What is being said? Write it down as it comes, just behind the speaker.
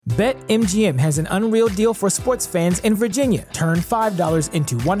BetMGM has an unreal deal for sports fans in Virginia. Turn $5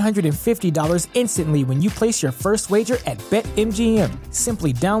 into $150 instantly when you place your first wager at BetMGM.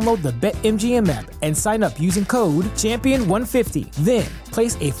 Simply download the BetMGM app and sign up using code Champion150. Then,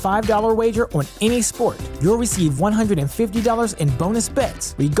 place a $5 wager on any sport. You'll receive $150 in bonus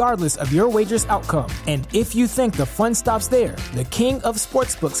bets, regardless of your wager's outcome. And if you think the fun stops there, the King of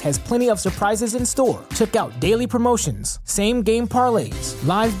Sportsbooks has plenty of surprises in store. Check out daily promotions, same-game parlays,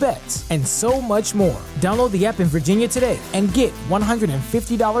 live bets, and so much more. Download the app in Virginia today and get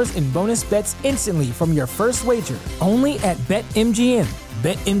 $150 in bonus bets instantly from your first wager. Only at BetMGM.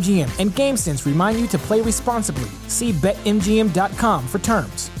 BetMGM and GameSense remind you to play responsibly. See BetMGM.com for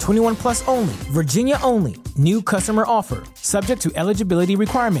terms. 21 plus only. Virginia only. New customer offer. Subject to eligibility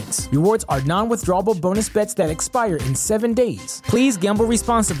requirements. Rewards are non-withdrawable bonus bets that expire in 7 days. Please gamble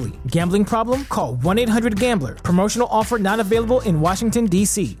responsibly. Gambling problem? Call 1-800-GAMBLER. Promotional offer not available in Washington,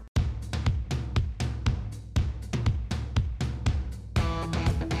 D.C.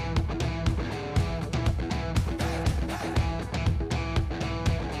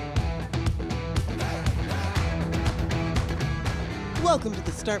 Welcome to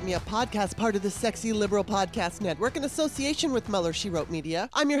the Start Me Up podcast, part of the Sexy Liberal Podcast Network in association with Muller, She Wrote Media.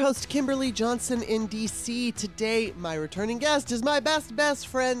 I'm your host, Kimberly Johnson in D.C. Today, my returning guest is my best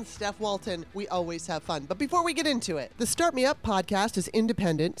friend, Steph Walton. We always have fun. But before we get into it, the Start Me Up podcast is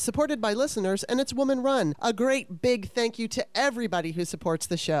independent, supported by listeners, and it's woman-run. A great big thank you to everybody who supports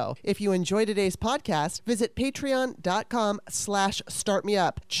the show. If you enjoy today's podcast, visit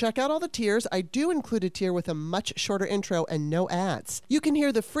patreon.com/startmeup. Check out all the tiers. I do include a tier with a much shorter intro and no ads. You can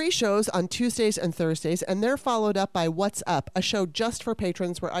hear the free shows on Tuesdays and Thursdays, and they're followed up by What's Up, a show just for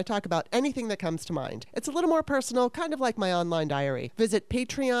patrons where I talk about anything that comes to mind. It's a little more personal, kind of like my online diary. Visit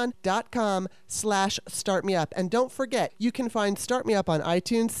patreon.com/startmeup. And don't forget, you can find Start Me Up on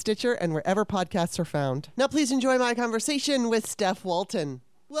iTunes, Stitcher, and wherever podcasts are found. Now please enjoy my conversation with Steph Walton.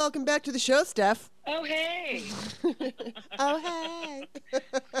 Welcome back to the show, Steph. Oh, hey. Oh, hey.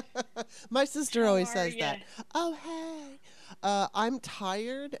 My sister always says that. Oh, hey. I'm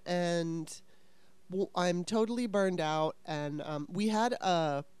tired and I'm totally burned out. And we had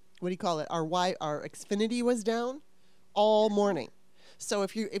our Xfinity was down all morning. So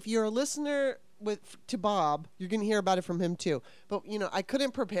if you're a listener to Bob, you're gonna hear about it from him too. But I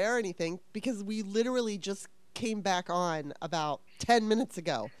couldn't prepare anything because we literally just came back on about 10 minutes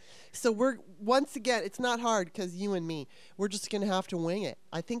ago. So once again, it's not hard because you and me, we're just gonna have to wing it.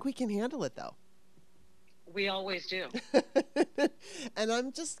 I think we can handle it though. We always do. And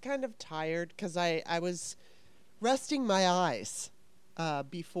I'm just kind of tired because I was resting my eyes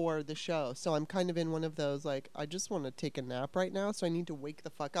before the show. So I'm kind of in one of those, like, I just want to take a nap right now, so I need to wake the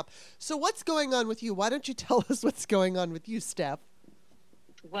fuck up. So what's going on with you? Why don't you tell us what's going on with you, Steph?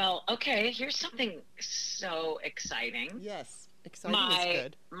 Well, okay, here's something so exciting. Yes, exciting is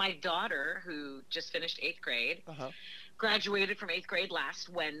good. My daughter, who just finished 8th grade, graduated from 8th grade last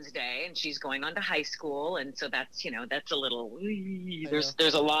Wednesday, and she's going on to high school, and so that's a little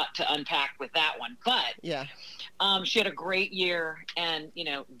there's a lot to unpack with that one, but yeah, she had a great year, and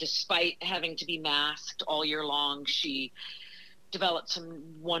despite having to be masked all year long, she developed some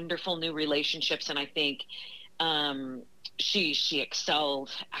wonderful new relationships, and I think she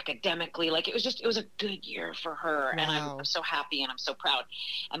excelled academically. Like it was a good year for her. Wow. And I'm so happy and I'm so proud.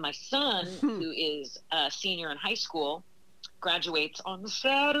 And my son, who is a senior in high school, graduates on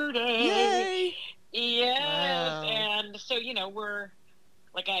Saturday. Yay! Yes. Wow. And so, we're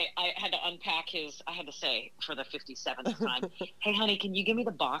like, I had to unpack I had to say for the 57th time, hey honey, can you give me the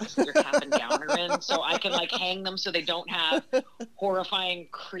box that your cap and gown are in so I can hang them so they don't have horrifying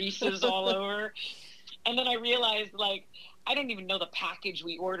creases all over? And then I realized, I don't even know the package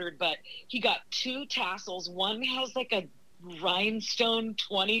we ordered, but he got 2 tassels. One has a rhinestone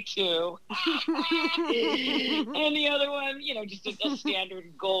 22 and the other one just a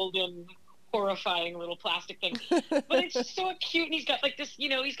standard golden horrifying little plastic thing, but it's just so cute. And he's got this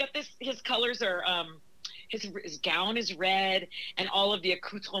his colors are his gown is red and all of the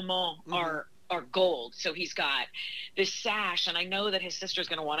accoutrements are gold. So he's got this sash, and I know that his sister's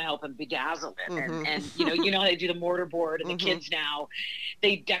going to want to help him bedazzle it. And how they do the mortar board, and the kids now,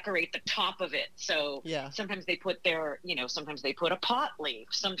 they decorate the top of it. So sometimes they put sometimes they put a pot leaf.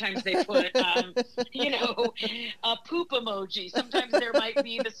 Sometimes they put, a poop emoji. Sometimes there might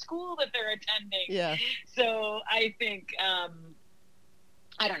be the school that they're attending. Yeah. So I think, I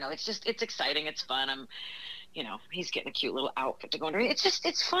don't know. It's exciting. It's fun. He's getting a cute little outfit to go under. It's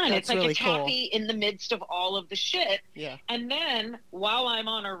fun. That's it's really it's cool. Happy in the midst of all of the shit. Yeah. And then while I'm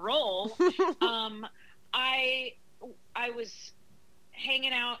on a roll, I was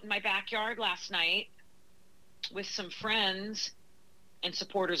hanging out in my backyard last night with some friends and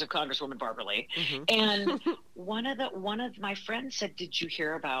supporters of Congresswoman Barbara Lee. Mm-hmm. And one of my friends said, "Did you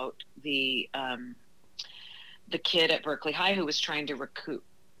hear about the kid at Berkeley High who was trying to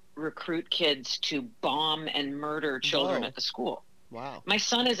recruit kids to bomb and murder children at the school?" Wow. My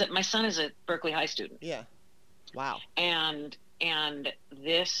son is a Berkeley High student. Yeah. Wow. And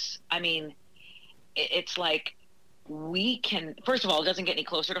this, I mean, it's like, we can, first of all, it doesn't get any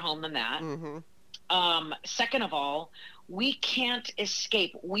closer to home than that. Mm-hmm. Second of all, we can't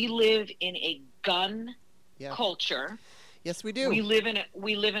escape. We live in a gun culture. Yes, we do. We live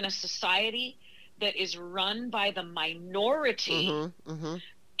in a society that is run by the minority. Mm-hmm.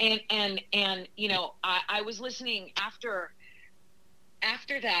 Mm-hmm. And you know, I was listening after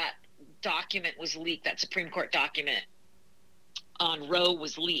that document was leaked, that Supreme Court document on Roe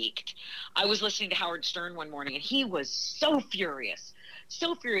was leaked. I was listening to Howard Stern one morning, and he was so furious.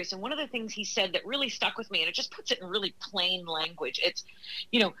 And one of the things he said that really stuck with me, and it just puts it in really plain language, it's,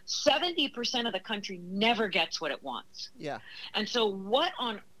 you know, 70% of the country never gets what it wants. Yeah. And so what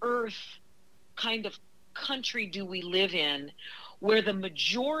on earth kind of country do we live in where the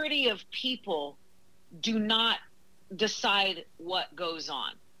majority of people do not decide what goes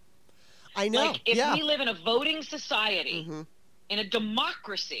on? I know. Like, if we live in a voting society, mm-hmm. in a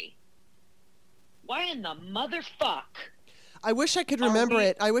democracy, why in the motherfuck? I wish I could remember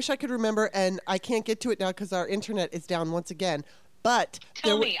it. I wish I could remember, and I can't get to it now because our internet is down once again. But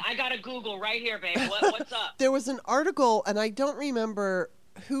tell me, I got a Google right here, babe. What's up? There was an article, and I don't remember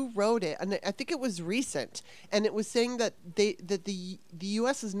who wrote it, and I think it was recent, and it was saying that the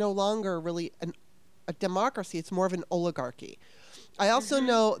U.S. is no longer really a democracy; it's more of an oligarchy. I also mm-hmm.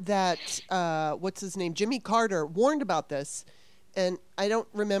 know that what's his name, Jimmy Carter, warned about this. And I don't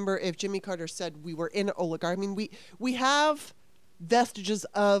remember if Jimmy Carter said we were in an oligarchy. I mean, we have vestiges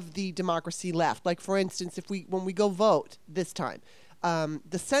of the democracy left. Like, for instance, when we go vote this time,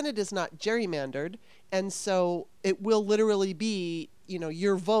 the Senate is not gerrymandered, and so it will literally be, you know,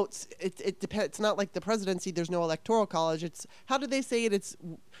 your votes. It depends. It's not like the presidency. There's no electoral college. It's, how do they say it? It's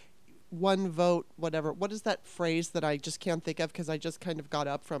one vote, whatever. What is that phrase that I just can't think of because I just kind of got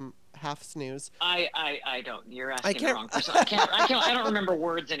up from half snooze? I don't. You're asking the wrong person. I don't remember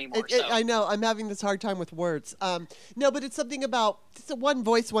words anymore. I know. I'm having this hard time with words. No, but it's something about, it's a one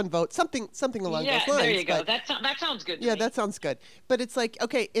voice, one vote, something along those lines. Yeah, there you go. That sounds good to me. That sounds good. But it's like,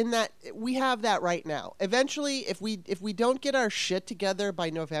 okay, in that, we have that right now. Eventually, if we don't get our shit together by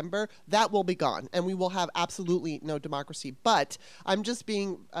November, that will be gone, and we will have absolutely no democracy. But I'm just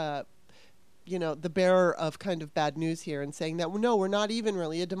being you know, the bearer of kind of bad news here and saying that, no, we're not even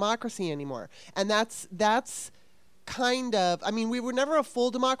really a democracy anymore. And that's kind of, I mean, we were never a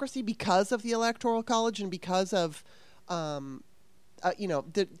full democracy because of the Electoral College and because of, you know,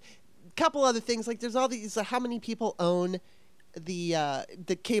 the couple other things. Like, there's all these, how many people own the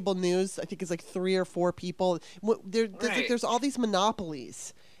cable news? I think it's like 3 or 4 people. There's all these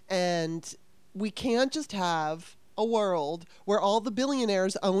monopolies, and we can't just have a world where all the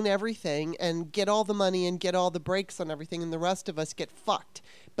billionaires own everything and get all the money and get all the breaks on everything, and the rest of us get fucked.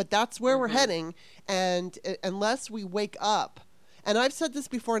 But that's where mm-hmm. we're heading, and unless we wake up, and I've said this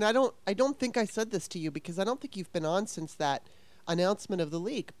before, and I don't think I said this to you because I don't think you've been on since that announcement of the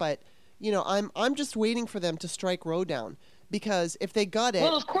leak, but you know, I'm just waiting for them to strike Roe down, because if they got it,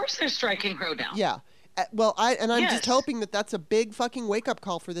 well, of course they're striking Roe down. Yeah. Well, I'm yes. just hoping that that's a big fucking wake-up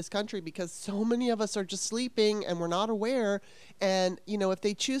call for this country, because so many of us are just sleeping and we're not aware. And, you know, if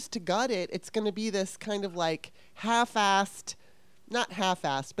they choose to gut it, it's going to be this kind of like half-assed, not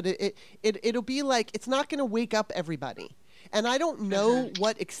half-assed, but it'll be like, it's not going to wake up everybody. And I don't know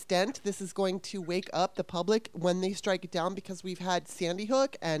what extent this is going to wake up the public when they strike it down, because we've had Sandy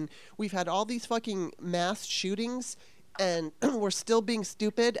Hook and we've had all these fucking mass shootings, and we're still being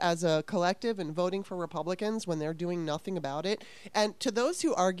stupid as a collective and voting for Republicans when they're doing nothing about it. And to those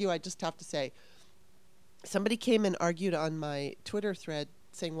who argue, I just have to say, somebody came and argued on my Twitter thread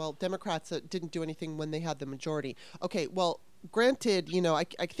saying, well, Democrats didn't do anything when they had the majority. Okay, well, granted, you know, I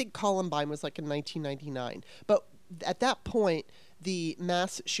think Columbine was like in 1999. But at that point, the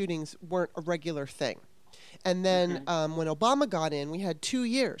mass shootings weren't a regular thing. And then when Obama got in, we had 2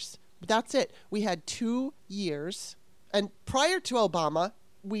 years. That's it. We had 2 years. And prior to Obama,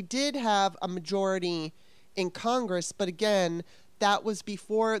 we did have a majority in Congress, but again, that was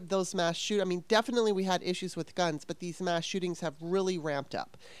before those mass shootings. I mean, definitely we had issues with guns, but these mass shootings have really ramped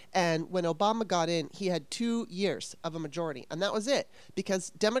up. And when Obama got in, he had 2 years of a majority, and that was it.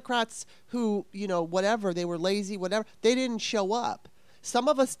 Because Democrats who, you know, whatever, they were lazy, whatever, they didn't show up. Some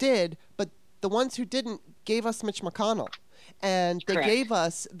of us did, but the ones who didn't gave us Mitch McConnell. And they Correct. gave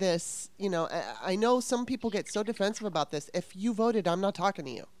us this, I know some people get so defensive about this. If you voted, I'm not talking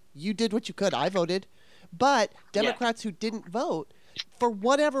to you. You did what you could. I voted. But Democrats who didn't vote, for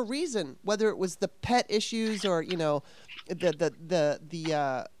whatever reason, whether it was the pet issues or, the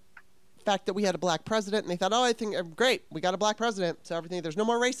fact that we had a black president, and they thought, I think great, we got a black president, so everything, there's no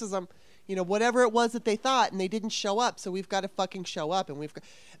more racism, whatever it was that they thought, and they didn't show up. So we've got to fucking show up, and we've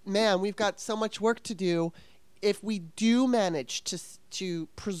got so much work to do. If we do manage to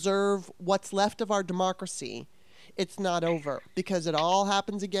preserve what's left of our democracy, it's not over, because it all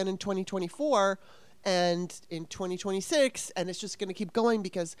happens again in 2024 and in 2026, and it's just going to keep going,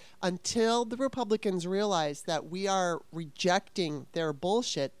 because until the Republicans realize that we are rejecting their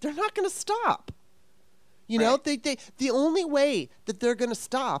bullshit, they're not going to stop. The only way that they're going to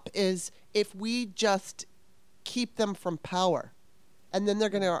stop is if we just keep them from power. And then they're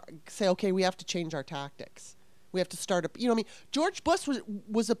going to say, okay, we have to change our tactics. We have to start up. George Bush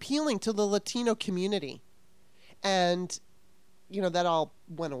was appealing to the Latino community. And, that all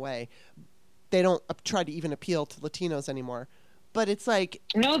went away. They don't try to even appeal to Latinos anymore. But it's like...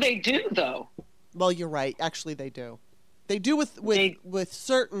 No, they do, though. Well, you're right. Actually, they do. They do with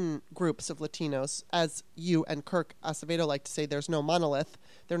certain groups of Latinos, as you and Kirk Acevedo like to say, there's no monolith.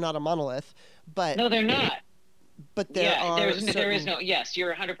 They're not a monolith. But no, they're not. But there is no. Yes,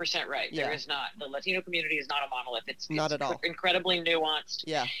 you're 100% right. Yeah. There is not. The Latino community is not a monolith. It's not at all. Incredibly nuanced.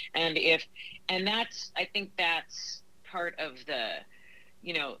 Yeah. And I think that's part of the,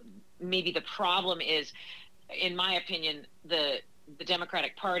 maybe the problem is, in my opinion, the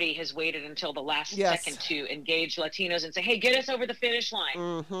Democratic Party has waited until the last second to engage Latinos and say, hey, get us over the finish line.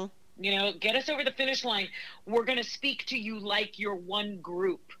 Mm-hmm. Get us over the finish line. We're going to speak to you like you're one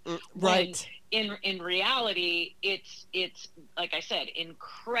group. Right. In reality, it's like I said,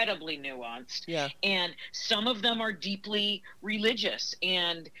 incredibly nuanced. Yeah. And some of them are deeply religious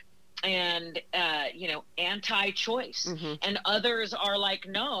and anti-choice. Mm-hmm. And others are like,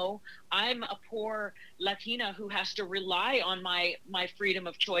 no, I'm a poor Latina who has to rely on my freedom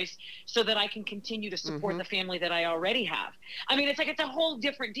of choice so that I can continue to support the family that I already have. I mean, it's a whole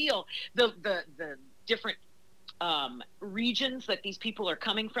different deal. The different regions that these people are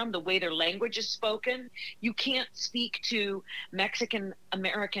coming from, the way their language is spoken, you can't speak to Mexican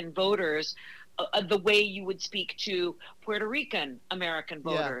American voters the way you would speak to Puerto Rican American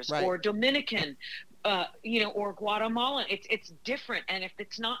voters, right. or Dominican, or Guatemalan. It's different, and if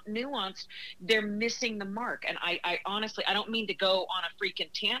it's not nuanced, they're missing the mark. And I honestly, I don't mean to go on a freaking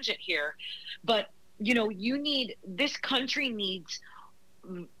tangent here, but this country needs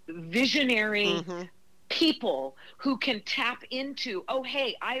visionary people who can tap into,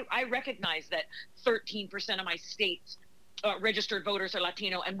 hey, I recognize that 13% of my state's registered voters are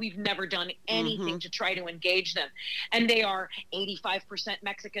Latino, and we've never done anything to try to engage them. And they are 85%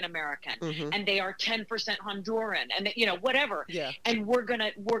 Mexican American, and they are 10% Honduran, and whatever. Yeah. And we're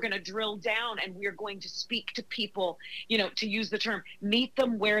gonna drill down, and we're going to speak to people, to use the term, meet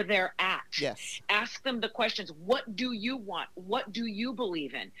them where they're at. Yes. Ask them the questions. What do you want? What do you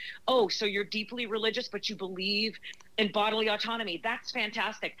believe in? Oh, so you're deeply religious, but you believe in bodily autonomy. That's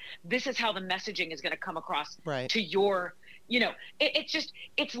fantastic. This is how the messaging is going to come across to your,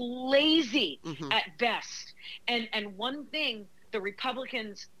 it's lazy at best. And one thing the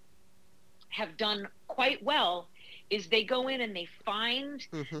Republicans have done quite well is they go in and they find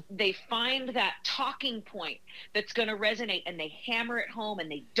that talking point that's going to resonate, and they hammer it home, and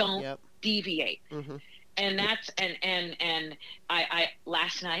they don't deviate. And that's and I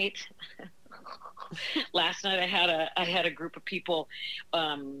last night I had a group of people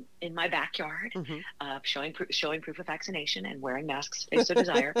in my backyard showing proof of vaccination and wearing masks, face of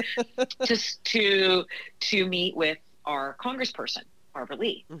desire, just to meet with our congressperson, Barbara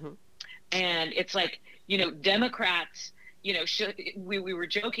Lee. And it's like, Democrats, we were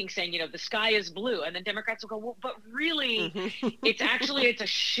joking saying, the sky is blue, and then Democrats will go, well, but really it's a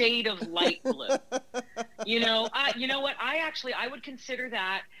shade of light blue. You know what? I would consider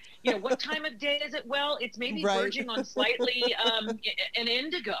that, what time of day is it? Well, it's maybe verging on slightly an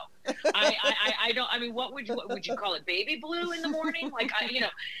indigo. What would you call it? Baby blue in the morning?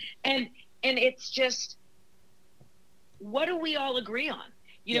 And it's just, what do we all agree on?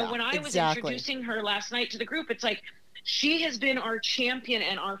 When I was introducing her last night to the group, it's like, she has been our champion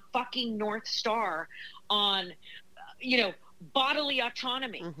and our fucking North Star on, bodily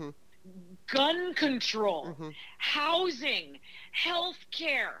autonomy, gun control, housing, health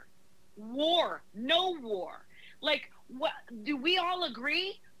care, war, no war. Like, what, do we all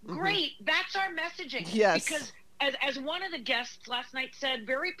agree? Great. That's our messaging. Yes. Because as one of the guests last night said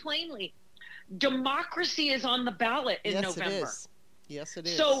very plainly, democracy is on the ballot in November. It is. Yes, it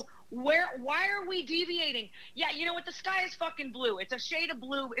is. So why are we deviating? Yeah, you know what? The sky is fucking blue. It's a shade of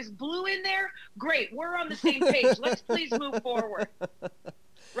blue. Is blue in there? Great. We're on the same page. Let's please move forward.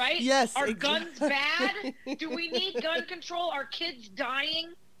 Right? Yes. Are guns bad? Do we need gun control? Are kids dying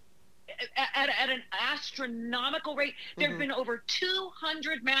at an astronomical rate? There have been over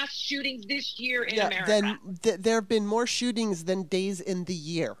 200 mass shootings this year in America. There have been more shootings than days in the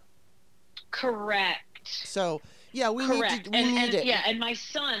year. Correct. So, yeah, we need it. Yeah, and my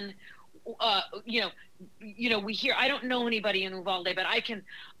son, we hear, I don't know anybody in Uvalde, but I can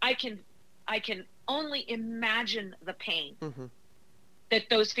only imagine the pain that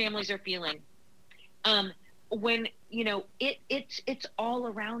those families are feeling. When, it's all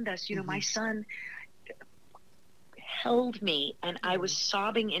around us. My son held me and I was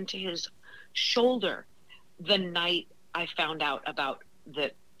sobbing into his shoulder the night I found out about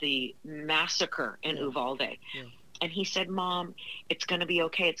the massacre in Uvalde. Yeah. And he said, Mom, it's going to be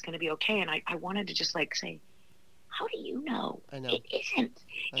okay. It's going to be okay. And I wanted to just say, how do you know? I know. It isn't.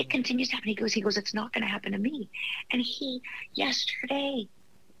 It continues to happen. He goes, it's not going to happen to me. And yesterday,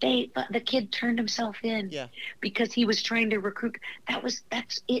 the kid turned himself in because he was trying to recruit.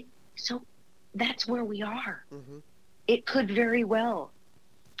 That's it. So that's where we are. Mm-hmm. It could very well.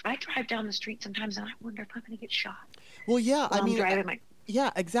 I drive down the street sometimes and I wonder if I'm going to get shot. Well, yeah. I'm driving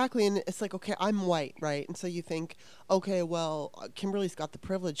Yeah, exactly. And it's like, okay, I'm white, right? And so you think, okay, well, Kimberly's got the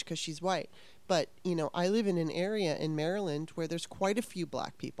privilege because she's white. But, I live in an area in Maryland where there's quite a few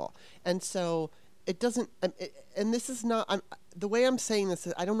black people. And so it doesn't, and this is not, the way I'm saying this,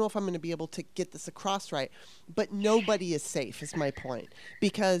 I don't know if I'm going to be able to get this across right, but nobody is safe is my point.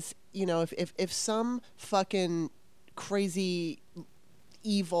 Because, if some fucking crazy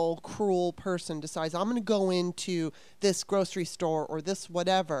evil, cruel person decides I'm going to go into this grocery store or this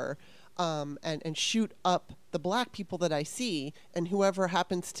whatever and shoot up the black people that I see and whoever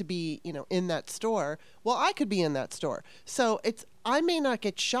happens to be, in that store, well, I could be in that store. So I may not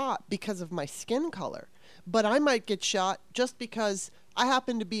get shot because of my skin color, but I might get shot just because I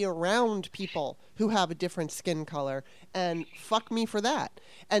happen to be around people who have a different skin color, and fuck me for that.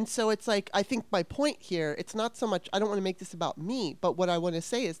 And so it's like, I think my point here, it's not so much, I don't want to make this about me, but what I want to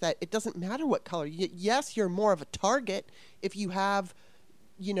say is that it doesn't matter what color. Yes, you're more of a target if you have,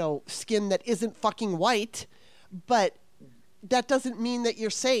 skin that isn't fucking white, but that doesn't mean that you're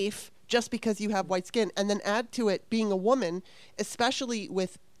safe just because you have white skin. And then add to it being a woman, especially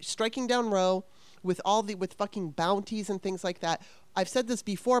with striking down Roe, with fucking bounties and things like that. I've said this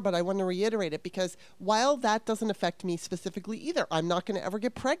before, but I want to reiterate it because while that doesn't affect me specifically either, I'm not going to ever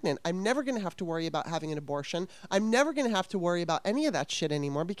get pregnant. I'm never going to have to worry about having an abortion. I'm never going to have to worry about any of that shit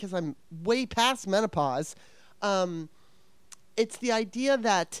anymore because I'm way past menopause. It's the idea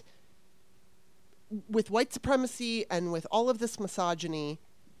that with white supremacy and with all of this misogyny,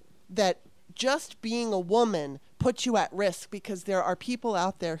 that just being a woman puts you at risk because there are people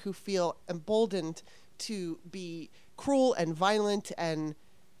out there who feel emboldened to be cruel and violent, and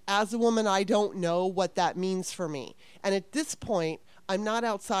as a woman, I don't know what that means for me. And at this point, I'm not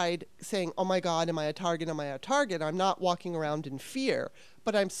outside saying, oh my God, am I a target? Am I a target? I'm not walking around in fear,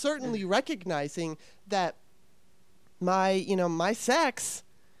 but I'm certainly recognizing that my sex,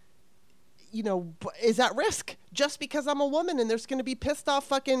 is at risk just because I'm a woman, and there's going to be pissed off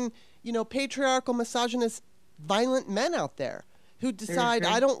fucking, patriarchal, misogynist, violent men out there who decide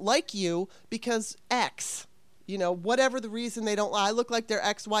I don't like you because X. Whatever the reason they don't, I look like their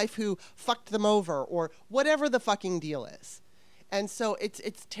ex-wife who fucked them over or whatever the fucking deal is. And so it's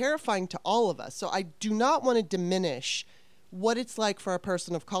terrifying to all of us. So I do not want to diminish what it's like for a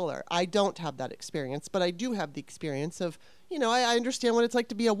person of color. I don't have that experience, but I do have the experience of, I understand what it's like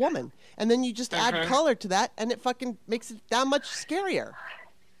to be a woman. And then you just add color to that and it fucking makes it that much scarier.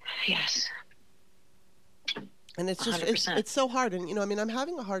 Yes. And it's just, it's so hard. And, I'm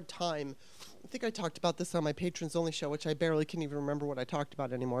having a hard time. I think I talked about this on my Patrons Only show, which I barely can even remember what I talked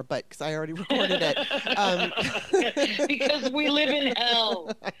about anymore, but because I already recorded it. Because we live in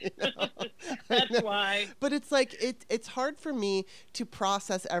hell. That's why. But it's like, it's hard for me to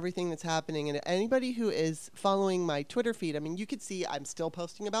process everything that's happening. And anybody who is following my Twitter feed, you could see I'm still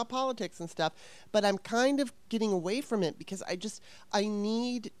posting about politics and stuff, but I'm kind of getting away from it because I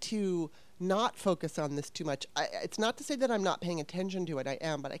need to not focus on this too much. It's not to say that I'm not paying attention to it. I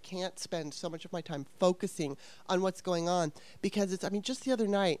am, but I can't spend so much of my time focusing on what's going on because just the other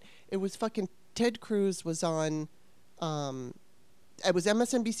night, it was fucking Ted Cruz was on, it was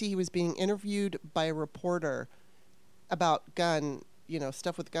MSNBC. He was being interviewed by a reporter about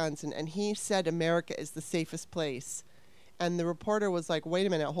stuff with guns. And he said America is the safest place. And the reporter was like, wait a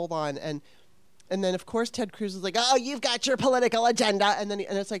minute, hold on. And And then, of course, Ted Cruz is like, oh, you've got your political agenda. And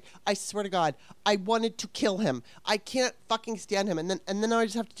it's like, I swear to God, I wanted to kill him. I can't fucking stand him. And then I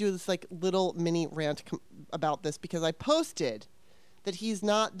just have to do this like little mini rant about this because I posted that he's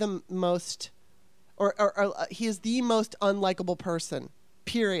not the most, or he is the most unlikable person,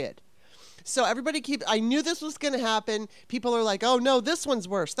 period. So everybody I knew this was going to happen. People are like, oh, no, this one's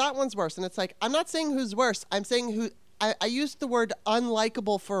worse. That one's worse. And it's like, I'm not saying who's worse. I'm saying I used the word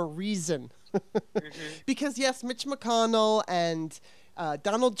unlikable for a reason. Because, yes, Mitch McConnell and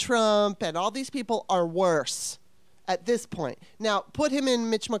Donald Trump and all these people are worse at this point. Now, put him in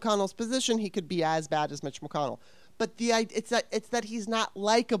Mitch McConnell's position, he could be as bad as Mitch McConnell. But it's that he's not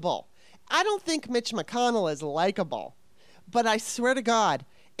likable. I don't think Mitch McConnell is likable. But I swear to God,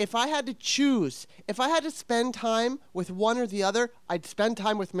 if I had to choose, if I had to spend time with one or the other, I'd spend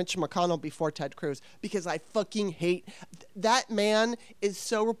time with Mitch McConnell before Ted Cruz because I fucking hate that man. Is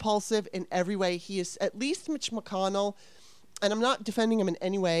so repulsive in every way. He is, at least Mitch McConnell, and I'm not defending him in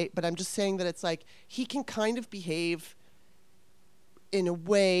any way, but I'm just saying that it's like he can kind of behave in a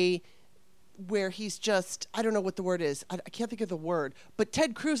way where he's just, I don't know what the word is. I can't think of the word, but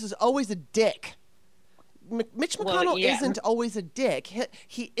Ted Cruz is always a dick. Mitch McConnell isn't always a dick.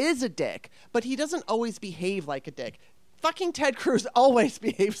 He is a dick, but he doesn't always behave like a dick. Fucking Ted Cruz always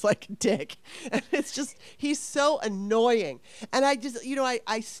behaves like a dick. And it's just, he's so annoying. And I just,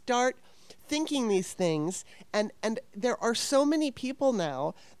 I start thinking these things, and there are so many people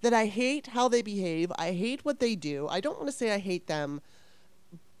now that I hate how they behave. I hate what they do. I don't want to say I hate them,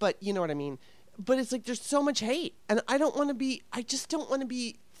 but you know what I mean. But it's like there's so much hate, and I just don't want to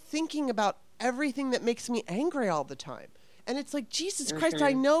be thinking about everything that makes me angry all the time. And it's like, Jesus Christ,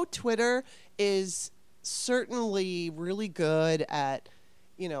 I know Twitter is certainly really good at,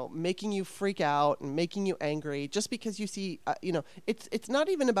 making you freak out and making you angry just because you see, it's not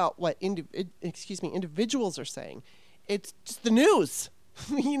even about what individuals are saying. It's just the news.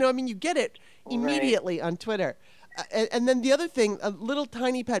 You get it immediately on Twitter. And then the other thing, a little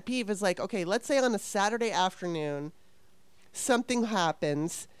tiny pet peeve is like, okay, let's say on a Saturday afternoon, something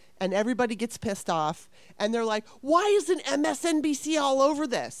happens and everybody gets pissed off, and they're like, why isn't MSNBC all over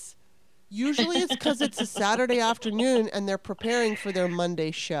this? Usually it's because it's a Saturday afternoon and they're preparing for their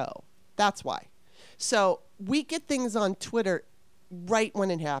Monday show. That's why. So we get things on Twitter right when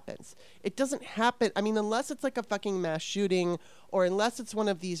it happens. It doesn't happen, unless it's like a fucking mass shooting or unless it's one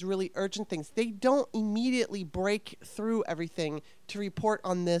of these really urgent things, they don't immediately break through everything to report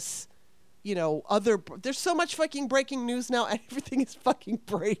on this. There's so much fucking breaking news now, and everything is fucking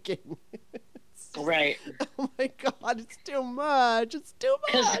breaking. Right. Oh my God, it's too much. It's too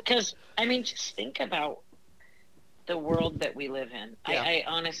much. Because, just think about the world that we live in. Yeah. I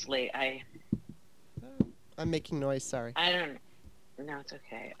honestly, I'm making noise, sorry. I don't. No, it's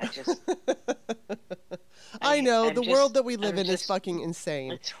okay. I know, the world that we live in is fucking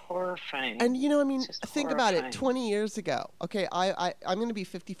insane. It's horrifying. And, think about it, 20 years ago. Okay, I'm going to be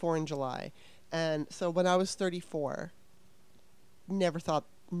 54 in July. And so when I was 34, never thought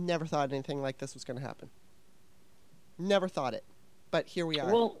anything like this was going to happen. Never thought it. But here we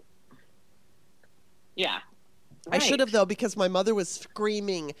are. Well, yeah. Right. I should have, though, because my mother was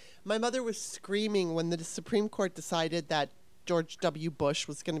screaming. My mother was screaming when the Supreme Court decided that George W. Bush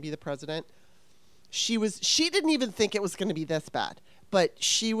was going to be the president. She didn't even think it was going to be this bad, but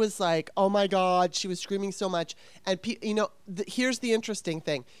she was like, oh my God, she was screaming so much. And here's the interesting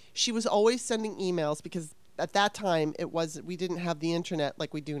thing. She was always sending emails because at that time we didn't have the internet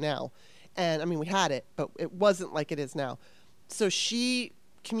like we do now. And we had it, but it wasn't like it is now. So she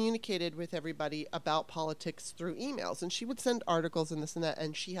communicated with everybody about politics through emails, and she would send articles and this and that.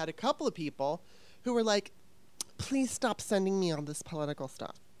 And she had a couple of people who were like, please stop sending me all this political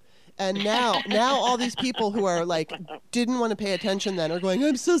stuff. And now all these people who are like, didn't want to pay attention then are going,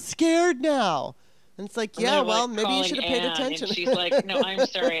 I'm so scared now. And it's like, yeah, well, maybe you should have paid attention. And she's like, no, I'm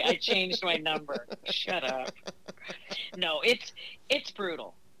sorry. I changed my number. Shut up. No, it's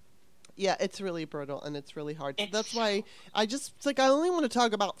brutal. Yeah, it's really brutal and it's really hard. So that's why I only want to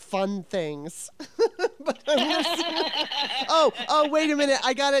talk about fun things. But oh, wait a minute.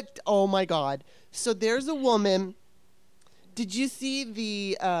 I got it. Oh my God. So there's a woman. Did you see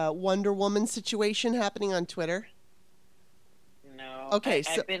the Wonder Woman situation happening on Twitter? No. Okay,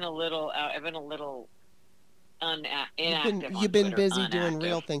 I've been a little inactive. You've been busy doing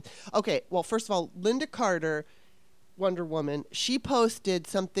real things. Okay. Well, first of all, Linda Carter, Wonder Woman, she posted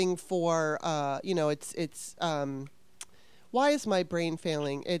something for it's why is my brain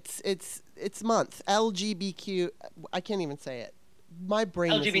failing? It's month LGBTQ. I can't even say it. my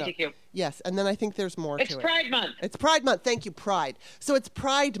brain is not. LGBTQ. Yes, and then I think there's more to it. It's Pride Month. It's Pride Month. Thank you, Pride. So it's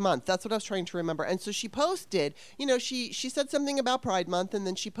Pride Month. That's what I was trying to remember. And so she posted, she said something about Pride Month, and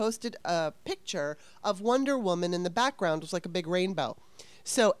then she posted a picture of Wonder Woman in the background. It was like a big rainbow.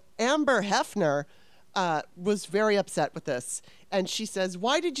 So Amber Hefner was very upset with this. And she says,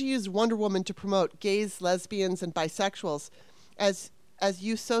 why did you use Wonder Woman to promote gays, lesbians, and bisexuals? As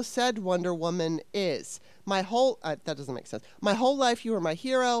you so said Wonder Woman is. My whole, that doesn't make sense. My whole life you were my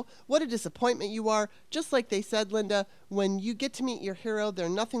hero. What a disappointment you are. Just like they said, Linda, when you get to meet your hero, they're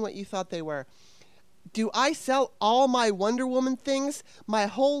nothing what you thought they were. Do I sell all my Wonder Woman things? My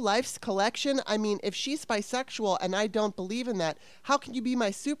whole life's collection? I mean, if she's bisexual and I don't believe in that, how can you be my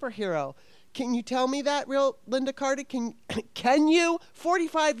superhero? Can you tell me that, real Linda Carter? Can you?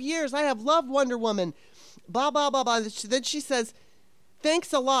 45 years. I have loved Wonder Woman. Blah, blah, blah, blah. Then she says,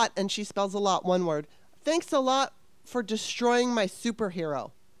 thanks a lot, and she spells a lot, one word. Thanks a lot for destroying my superhero.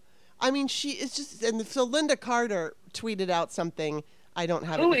 I mean, she is just, and so Linda Carter tweeted out something. I don't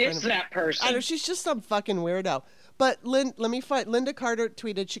have it. Who is that person? I know, she's just some fucking weirdo. But let me find, Linda Carter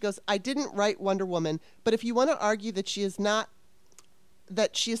tweeted, she goes, I didn't write Wonder Woman, but if you want to argue that she is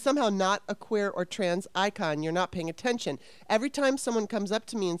somehow not a queer or trans icon, you're not paying attention. Every time someone comes up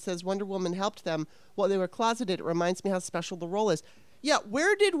to me and says Wonder Woman helped them while they were closeted, it reminds me how special the role is. Yeah,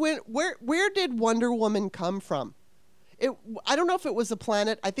 where did Wonder Woman come from? I don't know if it was a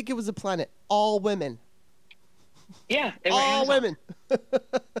planet. I think it was a planet. All women. Yeah, they were all Amazon. women.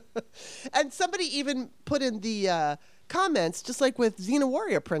 And somebody even put in the comments, just like with Xena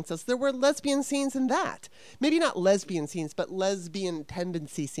Warrior Princess, there were lesbian scenes in that. Maybe not lesbian scenes, but lesbian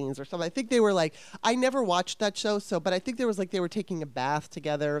tendency scenes or something. I think they were like, I never watched that show, but I think there was like they were taking a bath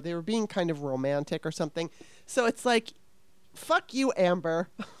together. They were being kind of romantic or something. So it's like, fuck you, Amber.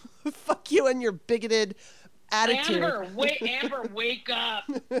 Fuck you and your bigoted attitude. Amber, wake up,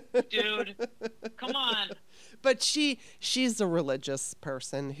 dude. Come on. But she's a religious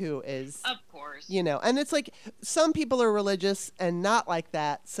person who is, of course, and it's like some people are religious and not like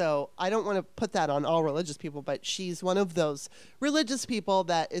that. So I don't want to put that on all religious people, but she's one of those religious people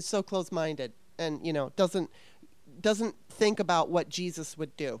that is so close-minded and, doesn't think about what Jesus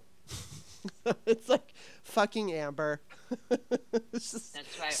would do. It's like fucking Amber. It's just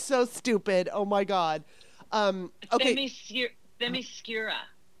That's right. So stupid. Oh my God. Okay. Themyscira.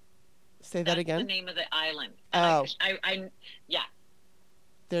 Say that again. That's the name of the island. Oh. Yeah.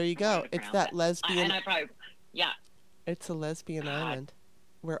 There you go. It's that lesbian. Yeah. It's a lesbian island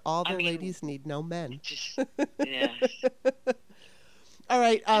where all the ladies need no men. Yeah. All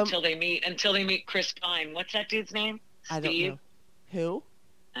right. Until they meet Chris Pine. What's that dude's name? I don't know. Who?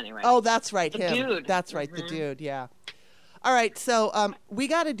 Anyway. Oh, that's right. The him. Dude. That's right. The dude. Yeah. All right. So we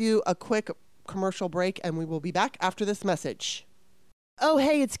got to do a quick commercial break, and we will be back after this message. Oh,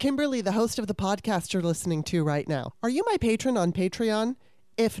 hey, it's Kimberly, the host of the podcast you're listening to right now. Are you my patron on Patreon?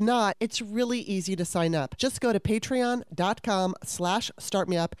 If not, it's really easy to sign up. Just go to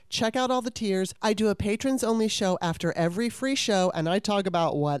patreon.com/startmeup. Check out all the tiers. I do a patrons only show after every free show, and I talk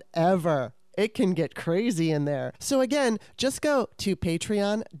about whatever. It can get crazy in there. So again, just go to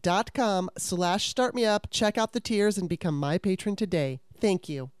patreon.com/startmeup. Check out the tiers and become my patron today. Thank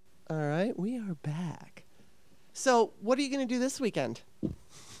you. All right, we are back. So what are you going to do this weekend?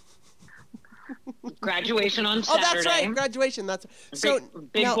 Graduation on Saturday. Oh, that's right. Graduation. That's so.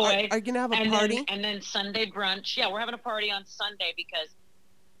 Big now, boy. Are you gonna have a party? And then Sunday brunch. Yeah, we're having a party on Sunday because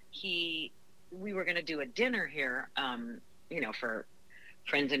we were gonna do a dinner here, for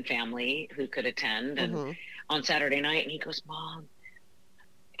friends and family who could attend, and on Saturday night. And he goes, Mom,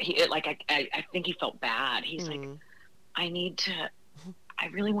 I think he felt bad. He's like, I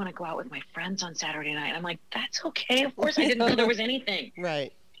really want to go out with my friends on Saturday night. I'm like, that's okay. Of course, I didn't know there was anything.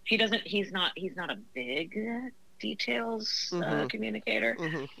 Right. He's not a big details communicator.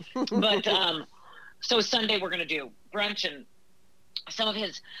 But so Sunday we're going to do brunch, and some of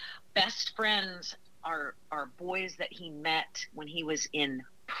his best friends are boys that he met when he was in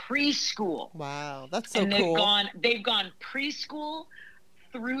preschool. Wow, that's so and cool. They've gone preschool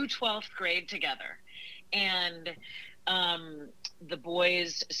through 12th grade together. And the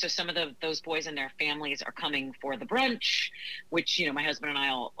boys, so some of those boys and their families are coming for the brunch, which, my husband and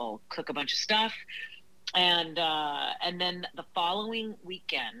I will cook a bunch of stuff. And then the following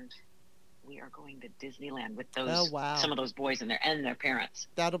weekend, we are going to Disneyland with some of those boys and their parents.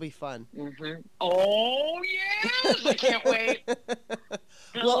 That'll be fun. Mm-hmm. Oh, yes! I can't wait.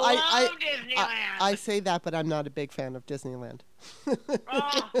 Well, Disneyland. I say that, but I'm not a big fan of Disneyland.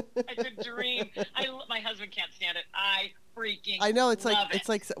 Oh, it's a dream. My husband can't stand it. I freaking I know. It's love like it. it's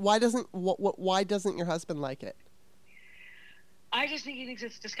like why doesn't your husband like it? I just think he thinks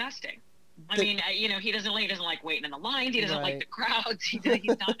it's disgusting. I mean, he doesn't like waiting in the lines. He doesn't like the crowds. He's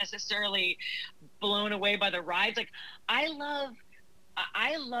not necessarily blown away by the rides. Like, I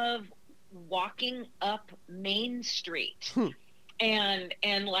love walking up Main Street and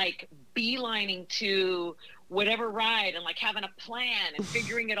like beelining to whatever ride and like having a plan and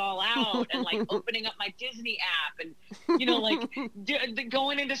figuring it all out and like opening up my Disney app and like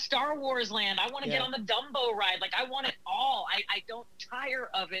going into Star Wars land. I want to get on the Dumbo ride. Like, I want it all. I don't tire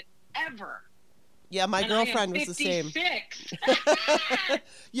of it ever. Yeah, my girlfriend was the same.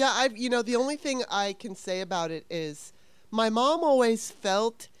 Yeah, the only thing I can say about it is my mom always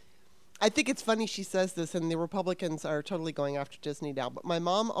felt, I think it's funny she says this, and the Republicans are totally going after Disney now, but my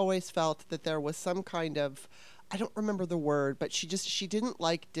mom always felt that there was some kind of, I don't remember the word, but she didn't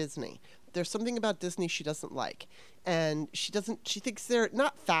like Disney. There's something about Disney she doesn't like. And she thinks they're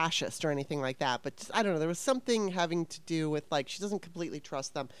not fascist or anything like that, but just, I don't know, there was something having to do with, like, she doesn't completely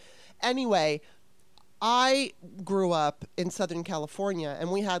trust them. Anyway, I grew up in Southern California,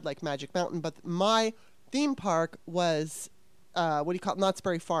 and we had, like, Magic Mountain, but my theme park was, Knott's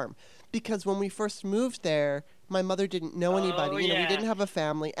Berry Farm. Because when we first moved there, my mother didn't know anybody. We didn't have a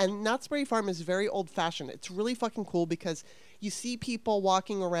family. And Knott's Berry Farm is very old-fashioned. It's really fucking cool because you see people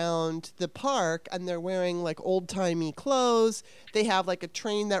walking around the park, and they're wearing, like, old-timey clothes. They have, like, a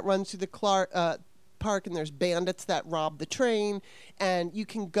train that runs through the park, and there's bandits that rob the train. And you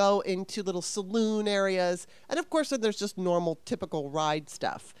can go into little saloon areas. And, of course, then there's just normal, typical ride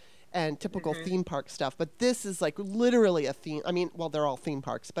stuff and typical theme park stuff. But this is, like, literally a theme. I mean, well, they're all theme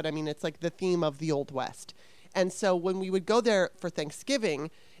parks, but, I mean, it's, like, the theme of the Old West. And so when we would go there for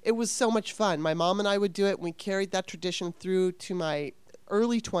Thanksgiving, it was so much fun. My mom and I would do it, and we carried that tradition through to my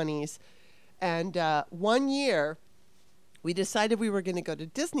early 20s. And one year, we decided we were going to go to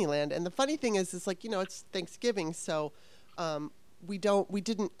Disneyland. And the funny thing is like, it's Thanksgiving, so we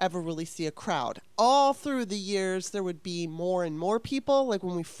didn't ever really see a crowd. All through the years, there would be more and more people. Like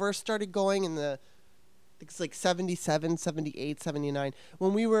when we first started going in the, I think it's like 77, 78, 79.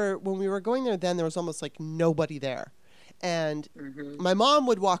 When we were going there then, there was almost like nobody there. And my mom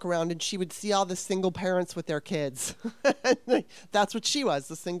would walk around and she would see all the single parents with their kids. That's what she was,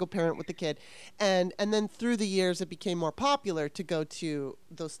 the single parent with the kid. And then through the years, it became more popular to go to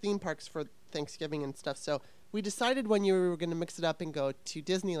those theme parks for Thanksgiving and stuff. So we decided one year we were going to mix it up and go to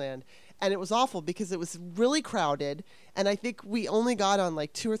Disneyland. And it was awful because it was really crowded. And I think we only got on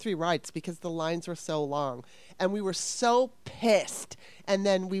like 2 or 3 rides because the lines were so long. And we were so pissed. And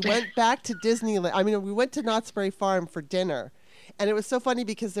then we went back to Disneyland. I mean, we went to Knott's Berry Farm for dinner. And it was so funny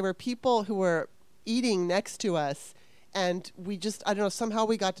because there were people who were eating next to us. And we just, I don't know, somehow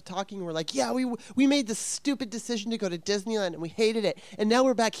we got to talking. We're like, yeah, we made this stupid decision to go to Disneyland and we hated it. And now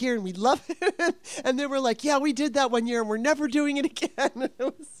we're back here and we love it. And they were like, yeah, we did that one year and we're never doing it again. It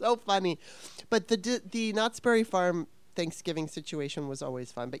was so funny. But the Knott's Berry Farm Thanksgiving situation was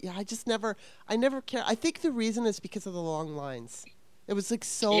always fun. But yeah, I never care. I think the reason is because of the long lines. It was like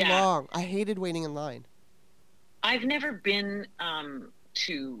so long. I hated waiting in line. I've never been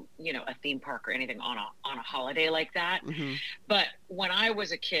to a theme park or anything on a holiday like that. But when I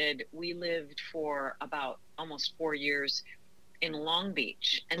was a kid, we lived for about almost 4 years in Long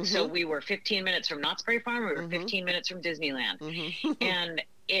Beach, and so we were 15 minutes from Knott's Berry Farm. We were 15 minutes from Disneyland, and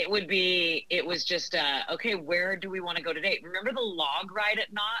it was just okay, where do we want to go today? Remember the log ride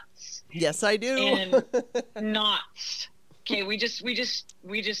at Knott's? Yes, I do. And Knott's. Okay, we just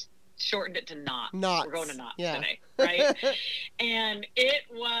shortened it to Knott's. We're going to Knott's today, right? And it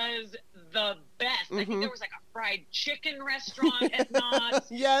was the best. I think there was like a fried chicken restaurant at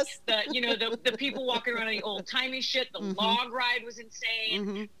Knott's. Yes. The people walking around in the old timey shit. The log ride was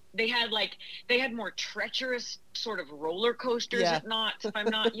insane. They had more treacherous sort of roller coasters at Knott's, if I'm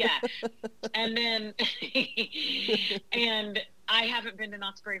not. And then and I haven't been to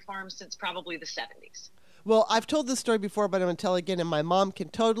Knott's Berry Farm since probably the 70s. Well, I've told this story before, but I'm going to tell it again, and my mom can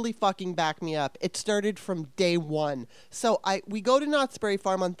totally fucking back me up. It started from day one. So we go to Knott's Berry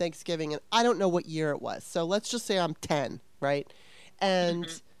Farm on Thanksgiving, and I don't know what year it was. So let's just say I'm 10, right?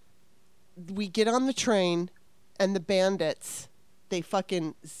 And we get on the train, and the bandits, they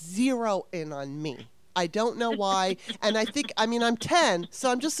fucking zero in on me. I don't know why. And I'm 10,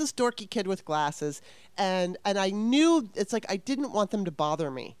 so I'm just this dorky kid with glasses. And I knew, it's like I didn't want them to bother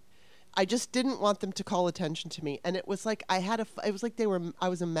me. I just didn't want them to call attention to me. And it was like it was like I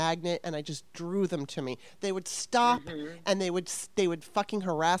was a magnet and I just drew them to me. They would stop and they would fucking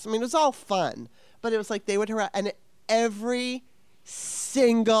harass. I mean, it was all fun, but it was like they would harass. And every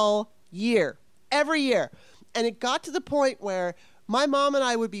single year. And it got to the point where my mom and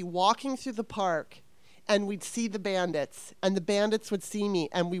I would be walking through the park and we'd see the bandits, and the bandits would see me,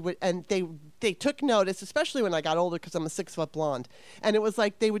 and they took notice, especially when I got older, because I'm a 6-foot blonde. And it was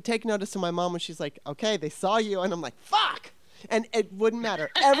like they would take notice of my mom when she's like, okay, they saw you, and I'm like, fuck. And it wouldn't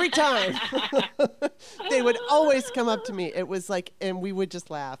matter. Every time, they would always come up to me. It was like, and we would just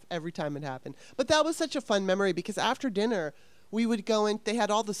laugh every time it happened. But that was such a fun memory, because after dinner, we would go in, they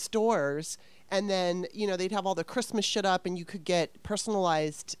had all the stores, and then, they'd have all the Christmas shit up, and you could get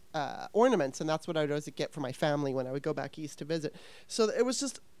personalized ornaments, and that's what I'd always get for my family when I would go back east to visit. So it was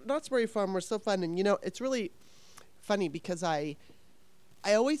just, Knott's Berry Farm was so fun, and, it's really funny, because I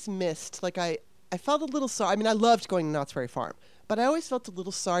always missed, like, I felt a little sorry. I mean, I loved going to Knott's Berry Farm, but I always felt a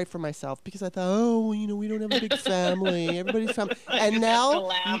little sorry for myself, because I thought, oh, well, we don't have a big family. Everybody's family. And now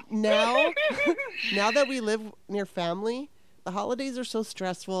that we live near family, the holidays are so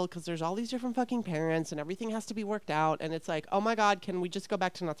stressful, because there's all these different fucking parents, and everything has to be worked out. And it's like, oh my God, can we just go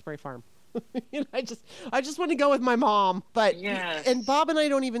back to Knott's Berry Farm? I just want to go with my mom. But yes. And Bob and I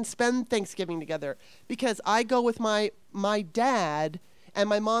don't even spend Thanksgiving together, because I go with my dad, and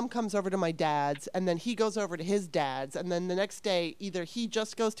my mom comes over to my dad's, and then he goes over to his dad's, and then the next day either he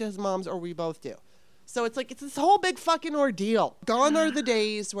just goes to his mom's or we both do. So it's like, it's this whole big fucking ordeal. Gone are the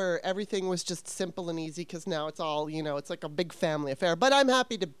days where everything was just simple and easy, because now it's all, it's like a big family affair. But I'm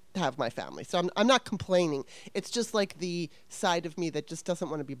happy to have my family, so I'm not complaining. It's just like the side of me that just doesn't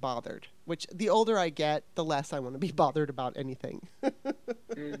want to be bothered, which the older I get, the less I want to be bothered about anything.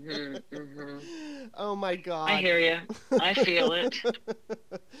 Oh, my God. I hear you. I feel it.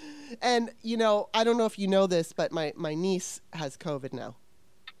 And, I don't know if you know this, but my niece has COVID now.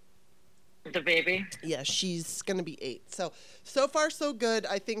 The baby? Yeah, she's going to be 8. So far, so good.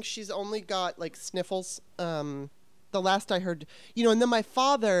 I think she's only got, like, sniffles. The last I heard, and then my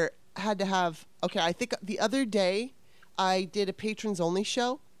father had to have, I think the other day I did a patrons only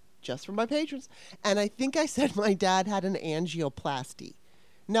show just for my patrons. And I think I said my dad had an angioplasty.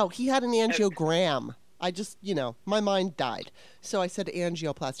 No, he had an angiogram. I just, my mind died. So I said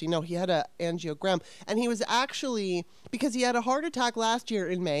angioplasty. No, he had an angiogram. And he was actually, because he had a heart attack last year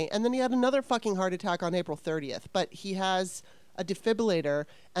in May, and then he had another fucking heart attack on April 30th. But he has a defibrillator,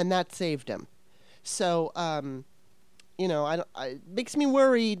 and that saved him. So, it makes me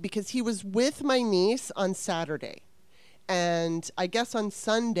worried, because he was with my niece on Saturday. And I guess on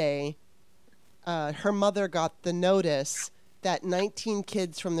Sunday, her mother got the notice that 19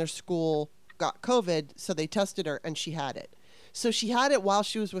 kids from their school got COVID, so they tested her, and she had it. So she had it while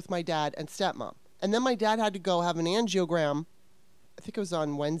she was with my dad and stepmom. And then my dad had to go have an angiogram, I think it was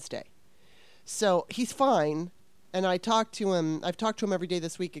on Wednesday. So he's fine, and I've talked to him every day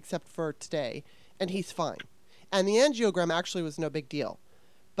this week except for today, and he's fine. And the angiogram actually was no big deal.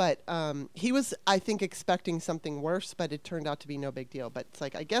 But he was, I think, expecting something worse, but it turned out to be no big deal. But it's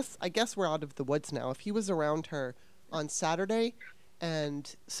like, I guess we're out of the woods now. If he was around her on Saturday,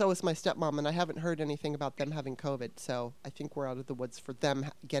 and so is my stepmom, and I haven't heard anything about them having COVID, so I think we're out of the woods for them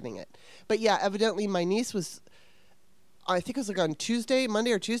getting it. But yeah, evidently my niece was, I think it was like on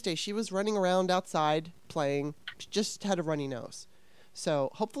Monday or Tuesday, she was running around outside playing. She just had a runny nose.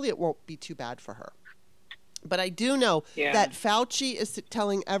 So hopefully it won't be too bad for her. But I do know that Fauci is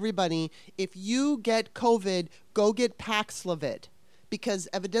telling everybody, if you get COVID, go get Paxlovid, because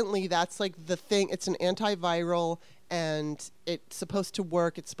evidently that's like the thing. It's an antiviral, and it's supposed to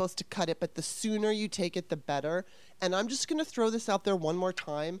work. It's supposed to cut it, but the sooner you take it, the better. And I'm just going to throw this out there one more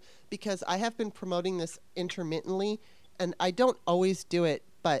time, because I have been promoting this intermittently, and I don't always do it,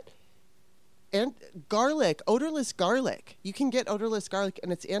 but garlic, odorless garlic. You can get odorless garlic,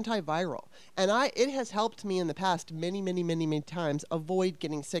 and it's antiviral. And it has helped me in the past many, many, many, many times avoid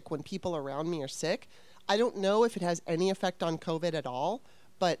getting sick when people around me are sick. I don't know if it has any effect on COVID at all,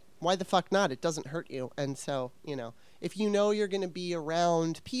 but why the fuck not? It doesn't hurt you. And so, if you're going to be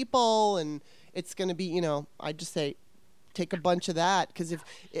around people and it's going to be, I just say take a bunch of that, because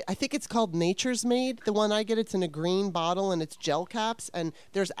I think it's called Nature's Made. The one I get, it's in a green bottle and it's gel caps, and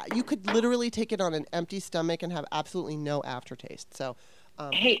you could literally take it on an empty stomach and have absolutely no aftertaste. So,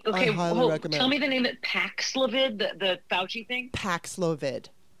 hey, okay, I highly recommend. Tell me the name of Paxlovid, the Fauci thing. Paxlovid.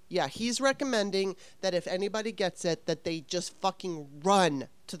 Yeah, he's recommending that if anybody gets it, that they just fucking run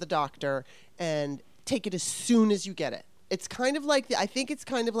to the doctor and take it as soon as you get it. It's kind of like I think it's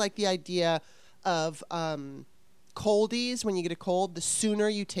kind of like the idea of coldies. When you get a cold, the sooner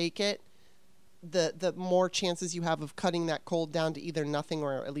you take it, the more chances you have of cutting that cold down to either nothing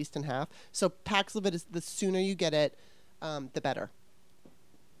or at least in half. So Paxlovid is the sooner you get it, the better.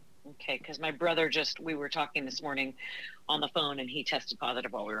 Okay, because my brother we were talking this morning on the phone, and he tested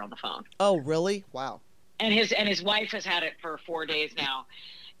positive while we were on the phone. Oh, really? Wow. And his wife has had it for 4 days now,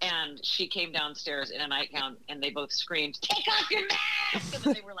 And she came downstairs in a nightgown, and they both screamed, "Take off your mask!" And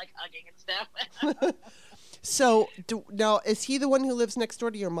then they were like hugging and stuff. So now, is he the one who lives next door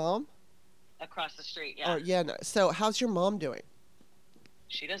to your mom? Across the street, yeah. Oh, yeah. No. So how's your mom doing?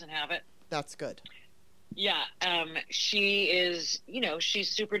 She doesn't have it. That's good. Yeah, she is, she's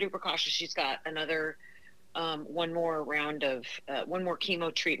super duper cautious. She's got another one more round of one more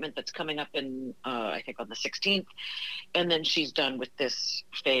chemo treatment that's coming up in I think on the 16th, and then she's done with this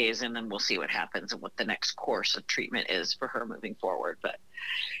phase, and then we'll see what happens and what the next course of treatment is for her moving forward. But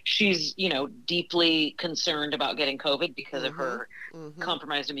she's deeply concerned about getting COVID because of her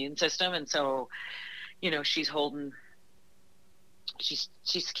compromised immune system, and so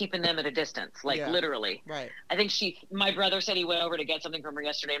she's keeping them at a distance, literally. Right. I think my brother said he went over to get something from her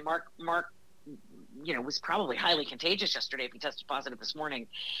yesterday, and Mark was probably highly contagious yesterday if he tested positive this morning.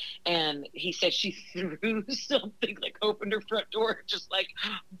 And he said she threw something, opened her front door, just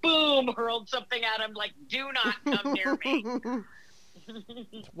boom, hurled something at him, do not come near me.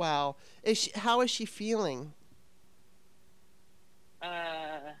 Wow. How is she feeling?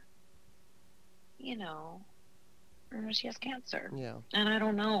 She has cancer. Yeah. And I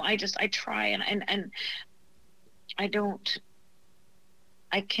don't know. I try and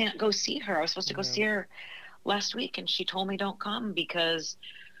I can't go see her. I was supposed to go see her last week, and she told me don't come because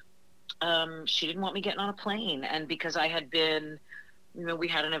she didn't want me getting on a plane, and because I had been, we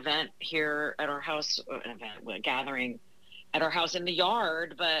had an event here at our house, a gathering at our house in the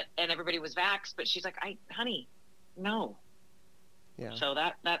yard, and everybody was vaxxed, but she's like, honey, no. Yeah. So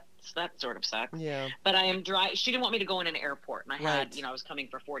that sort of sucks. Yeah. But I am dry. She didn't want me to go in an airport, and I had, Right. I was coming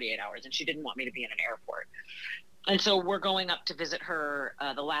for 48 hours, and she didn't want me to be in an airport. And so we're going up to visit her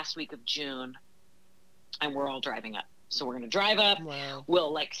the last week of June, and we're all driving up. So we're going to drive up. Wow.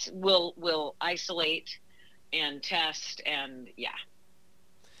 We'll isolate and test, and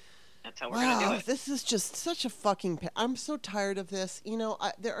that's how we're going to do it. This is just such a fucking I'm so tired of this.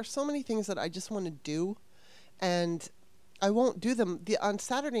 There are so many things that I just want to do, and I won't do them. On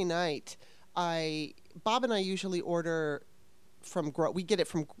Saturday night, Bob and I usually order from we get it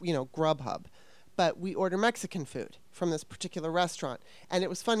from Grubhub. But we order Mexican food from this particular restaurant. And it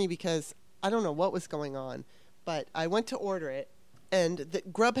was funny because I don't know what was going on, but I went to order it, and the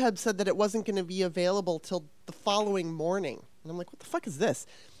Grubhub said that it wasn't going to be available till the following morning. And I'm like, what the fuck is this?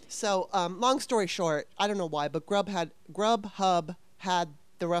 So long story short, I don't know why, but Grubhub had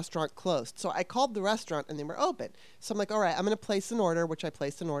the restaurant closed. So I called the restaurant, and they were open. So I'm like, all right, I'm going to place an order, which I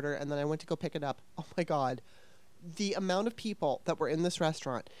placed an order, and then I went to go pick it up. Oh, my God. The amount of people that were in this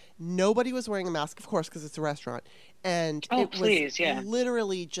restaurant, nobody was wearing a mask, of course, because it's a restaurant. And it was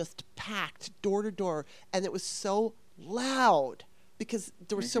literally just packed door to door. And it was so loud because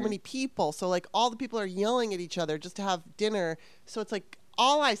there were so many people. So, all the people are yelling at each other just to have dinner. So it's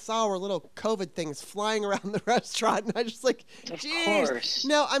all I saw were little COVID things flying around the restaurant. And I just geez. Of course.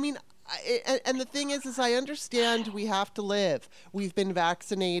 No, I mean, and the thing is I understand we have to live. We've been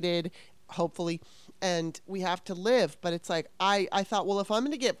vaccinated, hopefully, and we have to live. But it's I thought, well, if I'm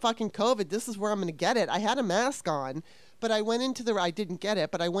going to get fucking COVID, this is where I'm going to get it. I had a mask on, but I didn't get it,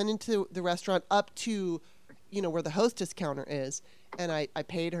 but I went into the restaurant up to, where the hostess counter is, and I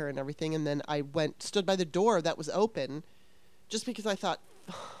paid her and everything. And then I stood by the door that was open just because I thought,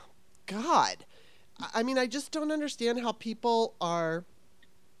 oh, God, I mean, I just don't understand how people are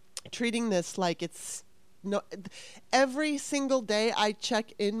treating this like it's no. Every single day I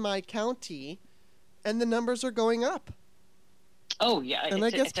check in my county, and the numbers are going up. Oh, yeah. And I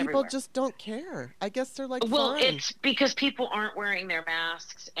guess people everywhere. just don't care. I guess they're well, fine. It's because people aren't wearing their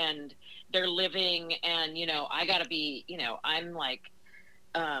masks, and they're living, and, I got to be,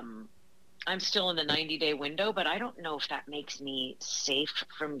 I'm still in the 90-day window, but I don't know if that makes me safe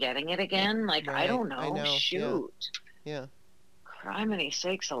from getting it again. Right. I don't know. I know. Shoot. Yeah. Criminy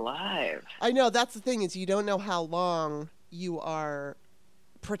sakes alive. I know. That's the thing is you don't know how long you are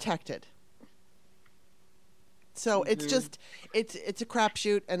protected. So it's just, it's a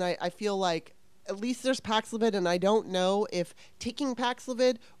crapshoot, and I feel like at least there's Paxlovid, and I don't know if taking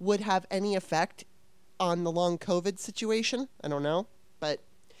Paxlovid would have any effect on the long COVID situation. I don't know, but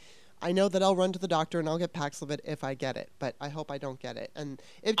I know that I'll run to the doctor and I'll get Paxlovid if I get it, but I hope I don't get it. And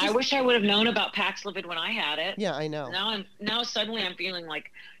I wish I would have known about Paxlovid when I had it. Yeah, I know. Now suddenly I'm feeling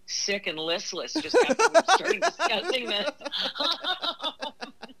sick and listless just after we started discussing this.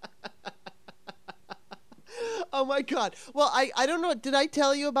 Oh my God. Well, I don't know. Did I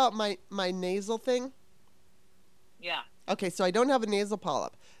tell you about my nasal thing? Yeah. Okay, so I don't have a nasal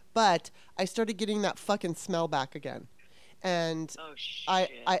polyp, but I started getting that fucking smell back again. And oh, shit.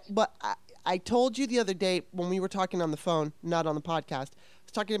 I told you the other day when we were talking on the phone, not on the podcast,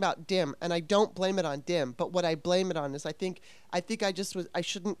 was talking about DIM, and I don't blame it on DIM, but what I blame it on is I think I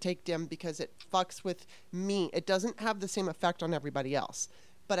shouldn't take DIM because it fucks with me. It doesn't have the same effect on everybody else,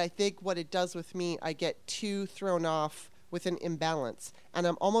 but I think what it does with me, I get too thrown off with an imbalance, and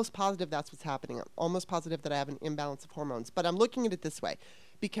I'm almost positive that's what's happening. I'm almost positive that I have an imbalance of hormones, but I'm looking at it this way,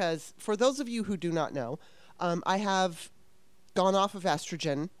 because for those of you who do not know, I have gone off of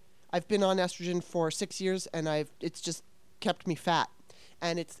estrogen. I've been on estrogen for 6 years, and it's just kept me fat.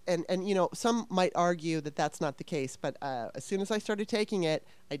 And you know, some might argue that that's not the case, but as soon as I started taking it,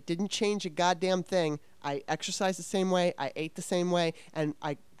 I didn't change a goddamn thing. I exercised the same way, I ate the same way, and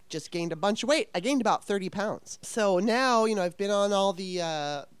I just gained a bunch of weight. I gained about 30 pounds. So now, you know, I've been on all the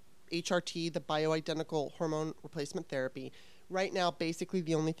HRT, the bioidentical hormone replacement therapy. Right now, basically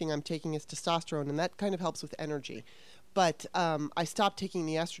the only thing I'm taking is testosterone, and that kind of helps with energy. But I stopped taking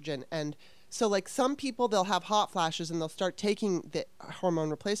the estrogen. And so like some people, they'll have hot flashes and they'll start taking the hormone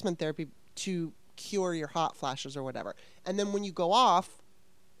replacement therapy to cure your hot flashes or whatever. And then when you go off,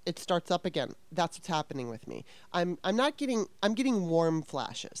 it starts up again. That's what's happening with me. I'm getting warm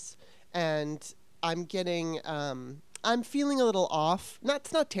flashes, and I'm feeling a little off.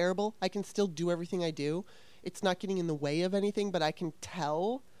 It's not terrible. I can still do everything I do. It's not getting in the way of anything, but I can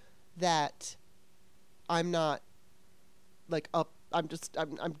tell that I'm not like up. I'm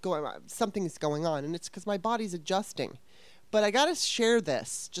going, something is going on, and it's because my body's adjusting. But I got to share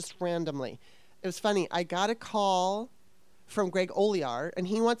this just randomly. It was funny. I got a call from Greg Oliar, and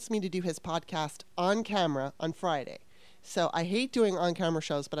he wants me to do his podcast on camera on Friday. So I hate doing on-camera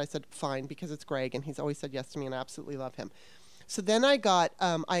shows, but I said fine because it's Greg, and he's always said yes to me, and I absolutely love him. So then I got,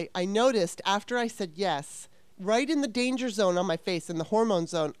 I noticed after I said yes, right in the danger zone on my face, in the hormone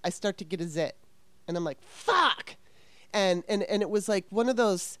zone, I start to get a zit. And I'm like, fuck! And it was like one of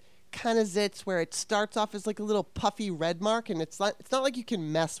those kind of zits where it starts off as like a little puffy red mark, and it's not like you can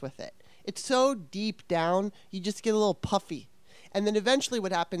mess with it. It's so deep down, you just get a little puffy. And then eventually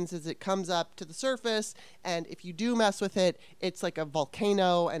what happens is it comes up to the surface, and if you do mess with it, it's like a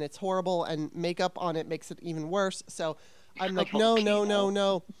volcano, and it's horrible, and makeup on it makes it even worse. So I'm like,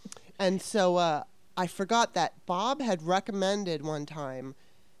 no. And so I forgot that Bob had recommended one time,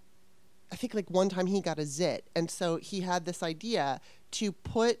 I think like one time he got a zit. And so he had this idea to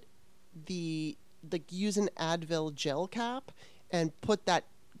put use an Advil gel cap and put that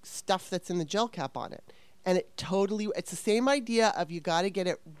stuff that's in the gel cap on it. And it's the same idea of you got to get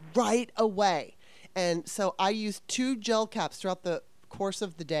it right away. And so I used 2 gel caps throughout the course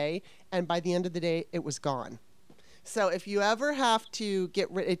of the day, and by the end of the day, it was gone. So if you ever have to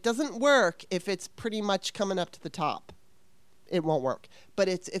it doesn't work if it's pretty much coming up to the top. It won't work. But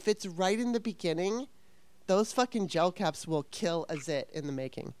if it's right in the beginning, those fucking gel caps will kill a zit in the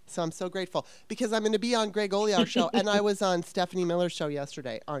making. So I'm so grateful because I'm going to be on Greg Oliar's show, and I was on Stephanie Miller's show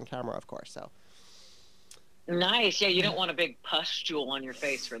yesterday on camera, of course. So nice. Yeah, you don't want a big pustule on your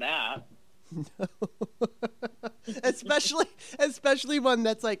face for that. No. especially one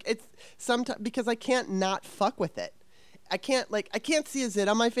that's like, it's sometimes because I can't not fuck with it. I can't see a zit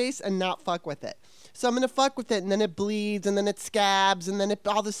on my face and not fuck with it. So I'm going to fuck with it, and then it bleeds, and then it scabs, and then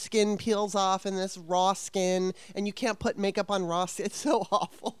all the skin peels off, and this raw skin, and you can't put makeup on raw skin. It's so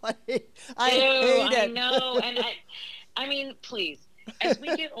awful. I hate it. I know. And I mean, please, as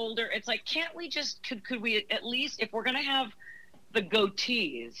we get older, it's like, can't we could we at least, if we're going to have the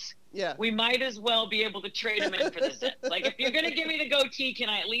goatees, yeah, we might as well be able to trade them in for the zits. Like, if you're going to give me the goatee, can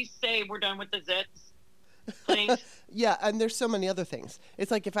I at least say we're done with the zits? Please. Yeah, and there's so many other things.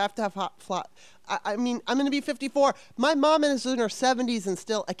 It's like if I have to have hot flat. I mean, I'm going to be 54. My mom is in her 70s and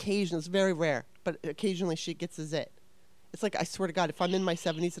still occasionally, it's very rare, but occasionally she gets a zit. It's like, I swear to God, if I'm in my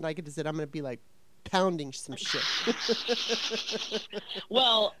 70s and I get a zit, I'm going to be like pounding some shit.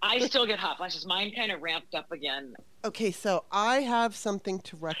 Well, I still get hot flashes. Mine kind of ramped up again. Okay, so I have something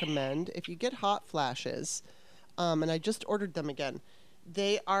to recommend. If you get hot flashes, and I just ordered them again,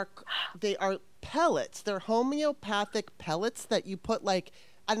 they are pellets. They're homeopathic pellets that you put like,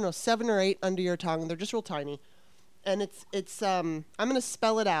 I don't know, 7 or 8 under your tongue. They're just real tiny. And it's I'm going to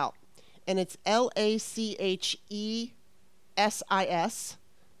spell it out. And it's LACHESIS.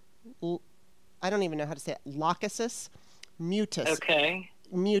 I don't even know how to say it. Lachesis mutus. Okay.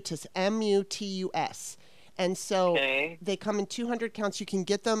 Mutus, MUTUS. And so they come in 200 counts. You can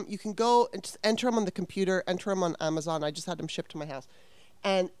get them. You can go and just enter them on the computer, enter them on Amazon. I just had them shipped to my house.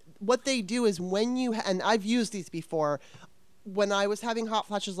 And what they do is when you, and I've used these before, when I was having hot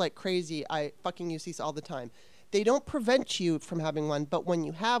flashes like crazy, I fucking use these all the time. They don't prevent you from having one, but when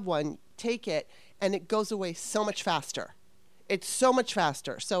you have one, take it, and it goes away so much faster. It's so much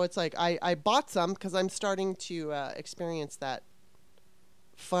faster. So it's like I bought some because I'm starting to experience that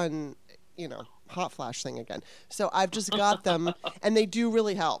fun, hot flash thing again. So I've just got them, and they do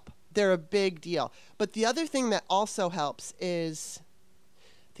really help. They're a big deal. But the other thing that also helps is,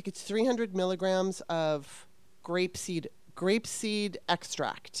 I think it's 300 milligrams of grapeseed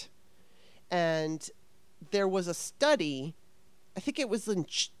extract. And there was a study, I think it was in,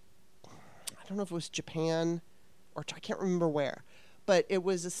 I don't know if it was Japan or I can't remember where, but it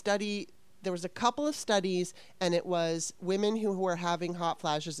was a study. There was a couple of studies, and it was women who were having hot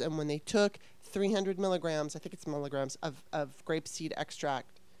flashes, and when they took 300 milligrams, I think it's milligrams, of grapeseed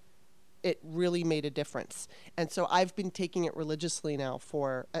extract, it really made a difference. And so I've been taking it religiously now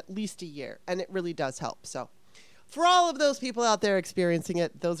for at least a year, and it really does help. So for all of those people out there experiencing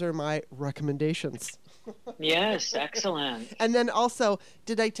it, those are my recommendations. Yes, excellent. And then also,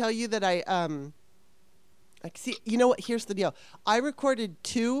 did I tell you that I see, you know what, here's the deal. I recorded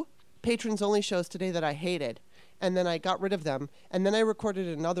 2 patrons only shows today that I hated, and then I got rid of them, and then I recorded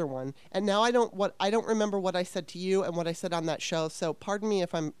another one, and now I don't remember what I said to you and what I said on that show, so pardon me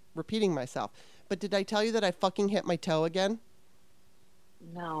if I'm repeating myself. But did I tell you that I fucking hit my toe again?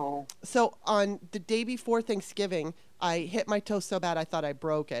 No. So on the day before Thanksgiving, I hit my toe so bad I thought I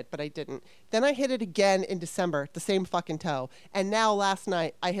broke it, but I didn't. Then I hit it again in December, the same fucking toe. And now last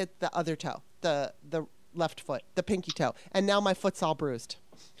night I hit the other toe, the left foot, the pinky toe, and now my foot's all bruised.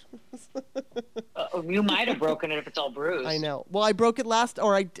 You might have broken it if it's all bruised. I know. Well, I broke it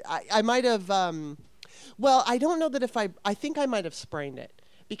I might have, well, I don't know that if I think I might have sprained it,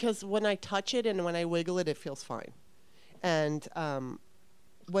 because when I touch it and when I wiggle it, it feels fine. And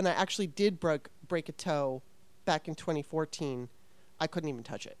when I actually did break a toe back in 2014, I couldn't even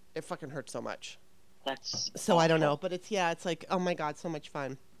touch it. It fucking hurt so much. That's so awful. I don't know, but it's like, oh my God, so much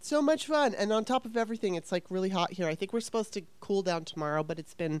fun. So much fun. And on top of everything, it's like really hot here. I think we're supposed to cool down tomorrow, but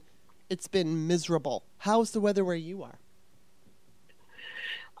it's been miserable. How's the weather where you are?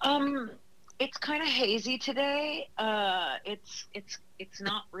 It's kind of hazy today. It's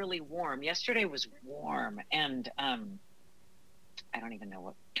not really warm. Yesterday was warm, and I don't even know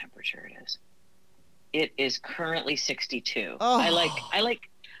what temperature it is. It is currently 62. Oh. I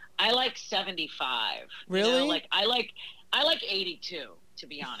like 75. Really? I like 82, to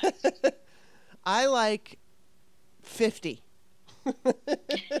be honest. I like 50.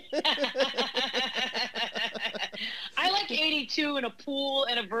 I like 82 in a pool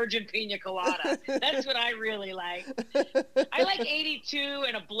and a virgin pina colada. That's what I really like. I like 82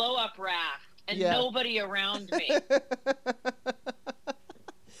 in a blow-up raft and nobody around me.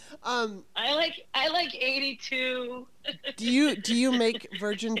 I like 82. Do you make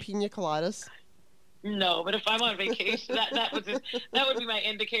virgin pina coladas? No, but if I'm on vacation, that would be my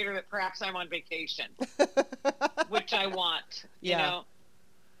indicator that perhaps I'm on vacation, which I want. You know,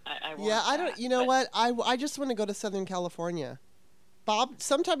 I want. Yeah, I don't. You know what? I just want to go to Southern California.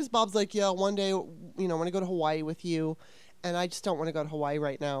 Sometimes Bob's like, yeah, one day, I want to go to Hawaii with you, and I just don't want to go to Hawaii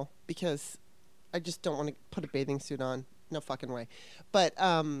right now because I just don't want to put a bathing suit on. No fucking way. But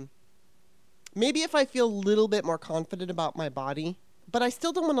maybe if I feel a little bit more confident about my body, but I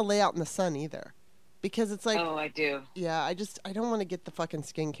still don't want to lay out in the sun either. Because it's like, oh, I do. Yeah, I don't want to get the fucking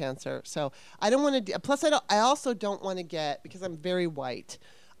skin cancer. So I don't want to. Plus, I also don't want to get, because I'm very white.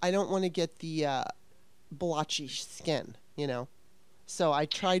 I don't want to get the blotchy skin. So I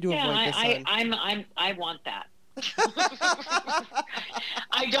try to avoid the sun. I want that.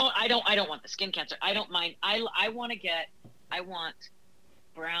 I don't want the skin cancer. I don't mind. I want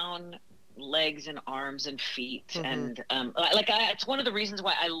brown legs and arms and feet, mm-hmm. and it's one of the reasons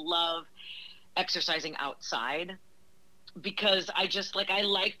why I love exercising outside, because I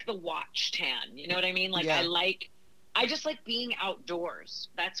like the watch tan. You know what I mean? I just like being outdoors.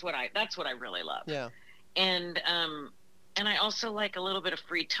 That's what I really love. Yeah. And I also like a little bit of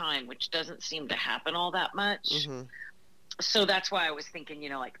free time, which doesn't seem to happen all that much. Mm-hmm. So that's why I was thinking,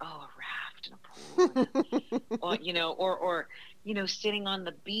 a raft and a pool, or sitting on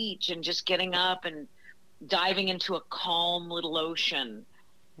the beach and just getting up and diving into a calm little ocean.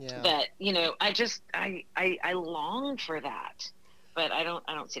 Yeah. That, I long for that, but I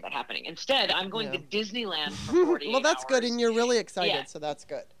don't see that happening. Instead, I'm going to Disneyland for 48 Well, that's hours. good, and you're really excited, so that's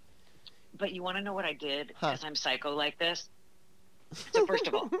good. But you want to know what I did? Because I'm psycho like this. So first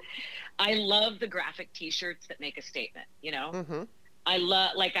of all, I love the graphic T-shirts that make a statement. Mm-hmm. I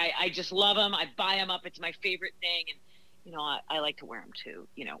love, I just love them. I buy them up. It's my favorite thing, and I like to wear them too.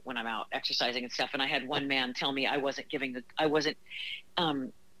 When I'm out exercising and stuff. And I had one man tell me I wasn't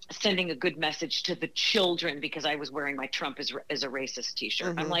sending a good message to the children because I was wearing my Trump is a racist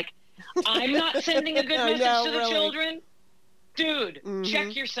T-shirt. Mm-hmm. I'm like, I'm not sending a good message to the children. Dude,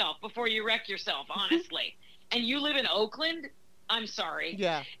 check yourself before you wreck yourself, honestly. And you live in Oakland? I'm sorry.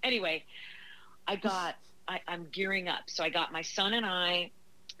 Yeah. Anyway, I'm gearing up. So I got my son and I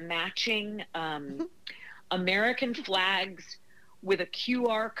matching American flags with a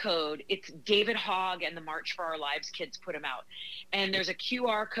QR code. It's David Hogg and the March for Our Lives kids put them out. And there's a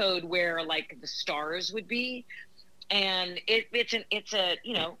QR code where like the stars would be. And it's a,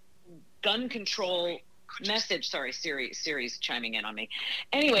 you know, gun control message. Sorry, Siri's chiming in on me.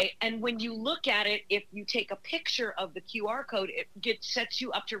 Anyway, and when you look at it, if you take a picture of the QR code, it sets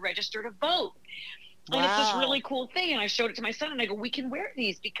you up to register to vote. Wow. And it's this really cool thing. And I showed it to my son and I go, we can wear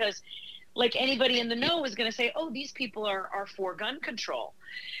these because like anybody in the know is going to say, oh, these people are for gun control.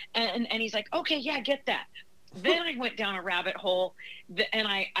 And he's like, okay, yeah, I get that. Then I went down a rabbit hole and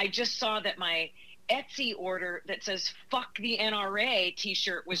I just saw that my Etsy order that says fuck the NRA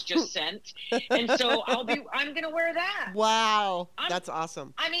t-shirt was just sent. And so I'm going to wear that. Wow. That's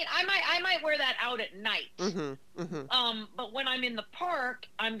awesome. I mean, I might wear that out at night. But when I'm in the park,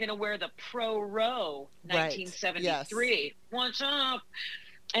 I'm going to wear the Pro Row 1973. Yes. What's up?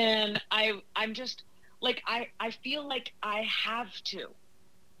 And I'm just like, I feel like I have to.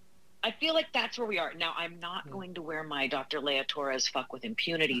 I feel like that's where we are. Now, I'm not going to wear my Dr. Leah Torres fuck with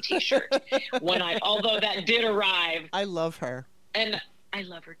impunity t-shirt although that did arrive. I love her. And I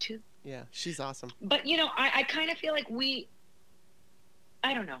love her too. Yeah, she's awesome. But, you know, I kind of feel like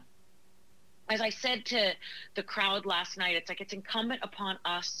I don't know. As I said to the crowd last night, it's like it's incumbent upon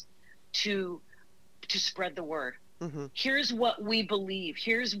us to spread the word. Here's what we believe.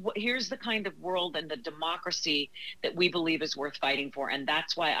 Here's the kind of world and the democracy that we believe is worth fighting for. And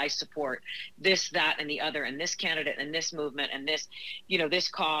that's why I support this, that, and the other, and this candidate, and this movement, and this, you know, this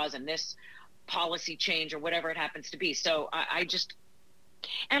cause, and this policy change, or whatever it happens to be. So I just,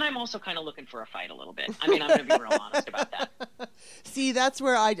 and I'm also kind of looking for a fight a little bit. I mean, I'm going to be real honest about that. See, that's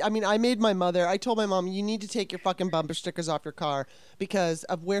where I made my mother, I told my mom, you need to take your fucking bumper stickers off your car because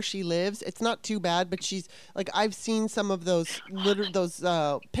of where she lives. It's not too bad, but she's like, I've seen some of those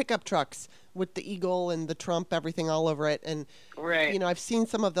pickup trucks with the eagle and the Trump, everything all over it. And, you know, I've seen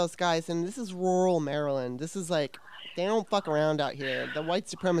some of those guys, and this is rural Maryland. This is like, they don't fuck around out here. The white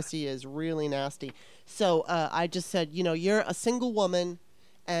supremacy is really nasty. So I just said, you know, you're a single woman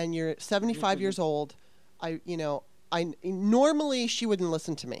and you're 75 years old. Normally she wouldn't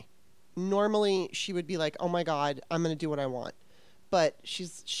listen to me. Normally she would be like, oh my God, I'm going to do what I want. But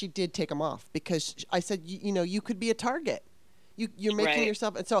she did take them off because I said, you know, you could be a target. You're making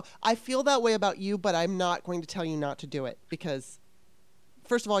yourself. And so I feel that way about you, but I'm not going to tell you not to do it because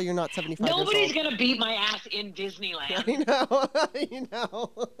first of all, you're not 75 Nobody's years old. going to beat my ass in Disneyland. I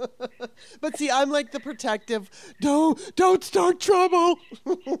know. But see, I'm like the protective, don't start trouble.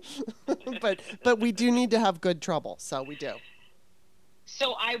 but we do need to have good trouble, so we do.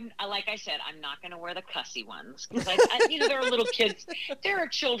 So like I said, I'm not going to wear the cussy ones because you know, there are little kids, there are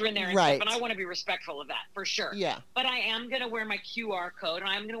children there and stuff, and I want to be respectful of that for sure. Yeah. But I am going to wear my QR code and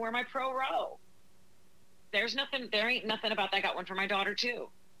I'm going to wear my Pro Row. There ain't nothing about that. I got one for my daughter too.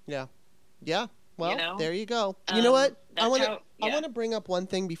 Yeah. Yeah. Well, you know? There you go. You know what? I want to bring up one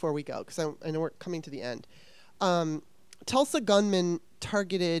thing before we go because I know we're coming to the end. Tulsa gunman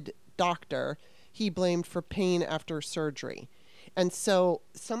targeted doctor he blamed for pain after surgery. And so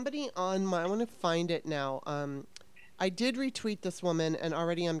somebody I want to find it now. I did retweet this woman and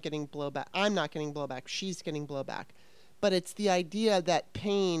already I'm getting blowback. I'm not getting blowback. She's getting blowback. But it's the idea that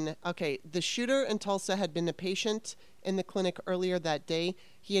pain, okay, the shooter in Tulsa had been a patient in the clinic earlier that day.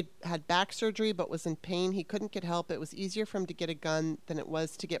 He had back surgery but was in pain. He couldn't get help. It was easier for him to get a gun than it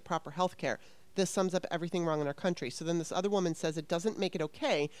was to get proper health care. This sums up everything wrong in our country. So then this other woman says it doesn't make it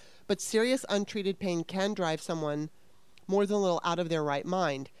okay, but serious untreated pain can drive someone more than a little out of their right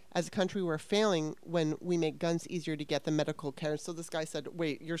mind. As a country, we're failing when we make guns easier to get the medical care. So this guy said,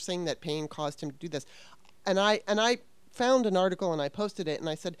 wait, you're saying that pain caused him to do this? And I found an article and I posted it and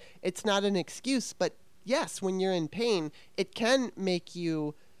I said, it's not an excuse, but yes, when you're in pain, it can make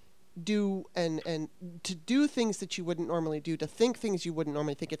you do and to do things that you wouldn't normally do, to think things you wouldn't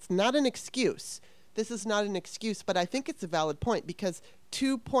normally think. It's not an excuse. This is not an excuse, but I think it's a valid point because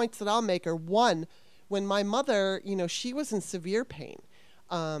 2 points that I'll make are, one, when my mother, you know, she was in severe pain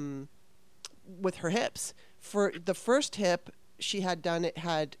with her hips. For the first hip she had done, it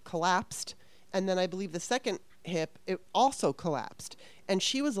had collapsed. And then I believe the second hip, it also collapsed. And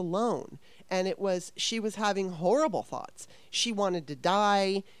she was alone. And she was having horrible thoughts. She wanted to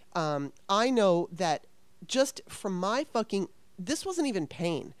die. I know that just from my this wasn't even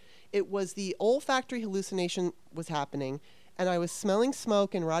pain. It was the olfactory hallucination was happening. And I was smelling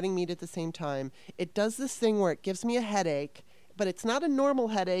smoke and rotting meat at the same time. It does this thing where it gives me a headache, but it's not a normal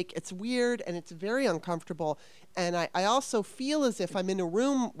headache. It's weird and it's very uncomfortable. And I also feel as if I'm in a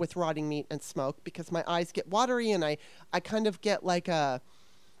room with rotting meat and smoke because my eyes get watery and I kind of get like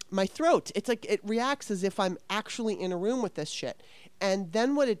my throat. It's like it reacts as if I'm actually in a room with this shit. And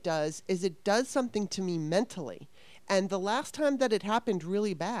then what it does is it does something to me mentally. And the last time that it happened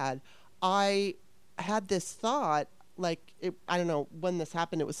really bad, I had this thought, like, I don't know when this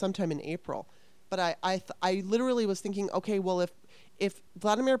happened. It was sometime in April. But I literally was thinking, okay, well, if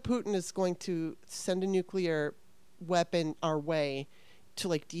Vladimir Putin is going to send a nuclear weapon our way to,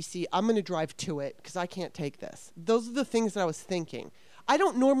 like, D.C., I'm going to drive to it because I can't take this. Those are the things that I was thinking. I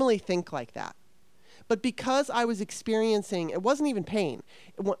don't normally think like that. But because I was experiencing, it wasn't even pain.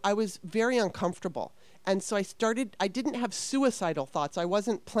 I was very uncomfortable. And so I didn't have suicidal thoughts. I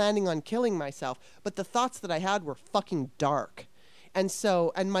wasn't planning on killing myself. But the thoughts that I had were fucking dark. And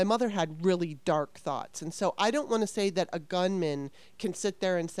my mother had really dark thoughts. And so I don't want to say that a gunman can sit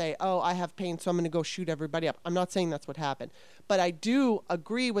there and say, oh, I have pain, so I'm going to go shoot everybody up. I'm not saying that's what happened. But I do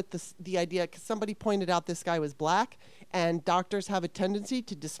agree with the idea, because somebody pointed out this guy was black, and doctors have a tendency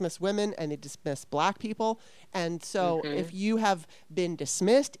to dismiss women and they dismiss black people. And so if you have been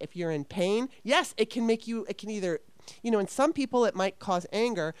dismissed, if you're in pain, yes, it can either, in some people it might cause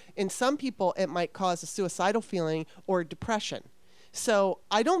anger. In some people it might cause a suicidal feeling or depression. So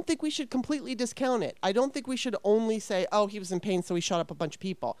I don't think we should completely discount it. I don't think we should only say, oh, he was in pain, so he shot up a bunch of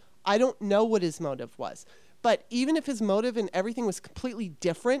people. I don't know what his motive was. But even if his motive and everything was completely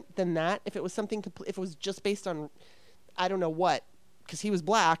different than that, if it was if it was just based on, I don't know what, because he was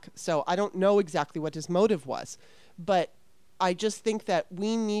black, so I don't know exactly what his motive was. But I just think that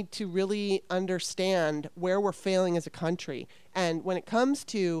we need to really understand where we're failing as a country. And when it comes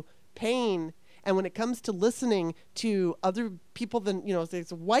to pain, and when it comes to listening to other people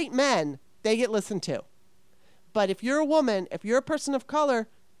there's white men, they get listened to. But if you're a woman, if you're a person of color,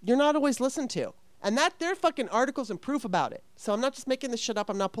 you're not always listened to. And there are fucking articles and proof about it. So I'm not just making this shit up.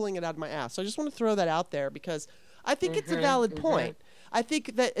 I'm not pulling it out of my ass. So I just want to throw that out there because I think it's a valid point. I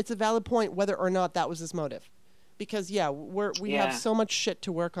think that it's a valid point whether or not that was his motive. Because, we have so much shit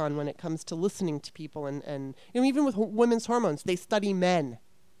to work on when it comes to listening to people. And even with women's hormones, they study men.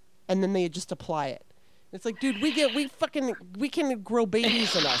 And then they just apply it. It's like, dude, we can grow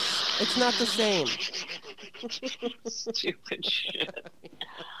babies in us. It's not the same. Stupid shit.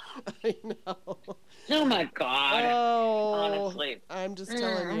 I know. Oh my God. Oh, honestly, I'm just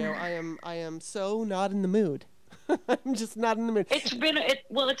telling you, I am so not in the mood. I'm just not in the mood. It's been a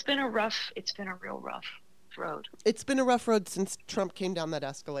real rough road. It's been a rough road since Trump came down that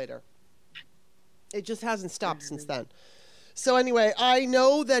escalator. It just hasn't stopped since then. So anyway, I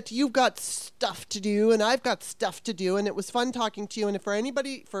know that you've got stuff to do and I've got stuff to do, and it was fun talking to you. And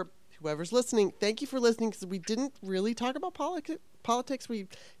for whoever's listening, thank you for listening, because we didn't really talk about politics. We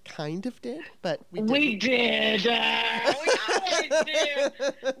kind of did, but we didn't. We did. We always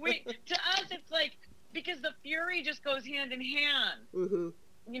do. To us, it's like, because the fury just goes hand in hand.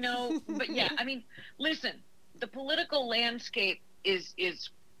 But yeah, I mean, listen, the political landscape is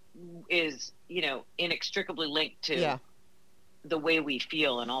inextricably linked to the way we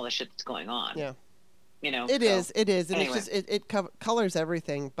feel and all the shit that's going on. Yeah. It is. And anyway. It's just, it colors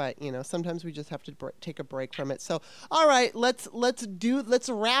everything, but sometimes we just have to take a break from it. So, all right, let's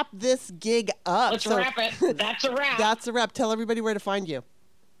wrap this gig up. Let's wrap it. That's a wrap. That's a wrap. Tell everybody where to find you.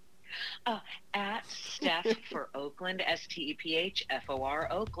 At Steph for Oakland, STEPH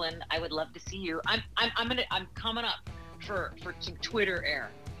FOR Oakland. I would love to see you. I'm coming up for some Twitter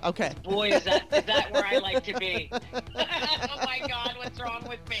air. Okay. Boy, is that where I like to be. Oh my God, what's wrong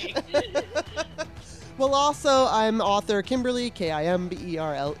with me? Well, also, I'm author Kimberly,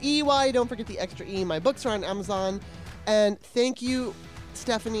 Kimberley. Don't forget the extra E. My books are on Amazon. And thank you,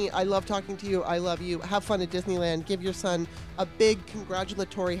 Stephanie. I love talking to you. I love you. Have fun at Disneyland. Give your son a big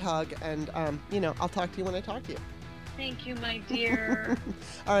congratulatory hug. And, I'll talk to you when I talk to you. Thank you, my dear.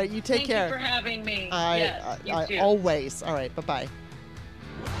 All right, you take care. Thank you for having me. You too. Always. All right, bye-bye.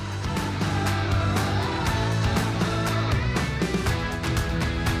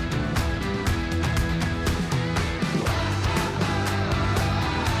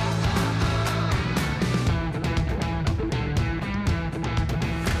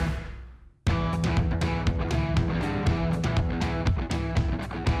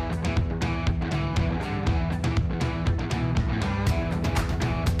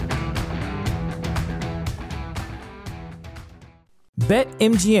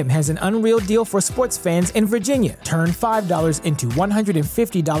 BetMGM has an unreal deal for sports fans in Virginia. Turn $5 into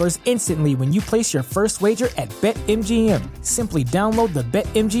 $150 instantly when you place your first wager at BetMGM. Simply download the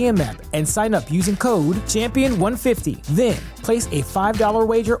BetMGM app and sign up using code Champion150. Then Place a $5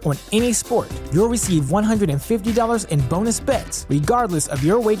 wager on any sport. You'll receive $150 in bonus bets, regardless of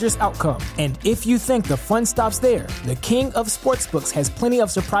your wager's outcome. And if you think the fun stops there, the King of Sportsbooks has plenty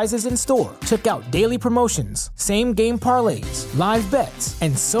of surprises in store. Check out daily promotions, same-game parlays, live bets,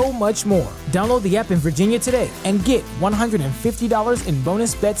 and so much more. Download the app in Virginia today and get $150 in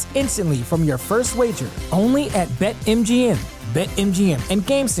bonus bets instantly from your first wager. Only at BetMGM. BetMGM and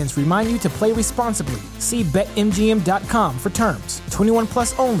GameSense remind you to play responsibly. See BetMGM.com for terms. 21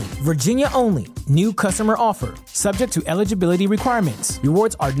 plus only. Virginia only. New customer offer. Subject to eligibility requirements.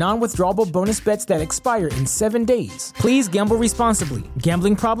 Rewards are non-withdrawable bonus bets that expire in 7 days. Please gamble responsibly.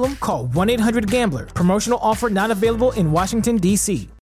 Gambling problem? Call 1-800-GAMBLER. Promotional offer not available in Washington, D.C.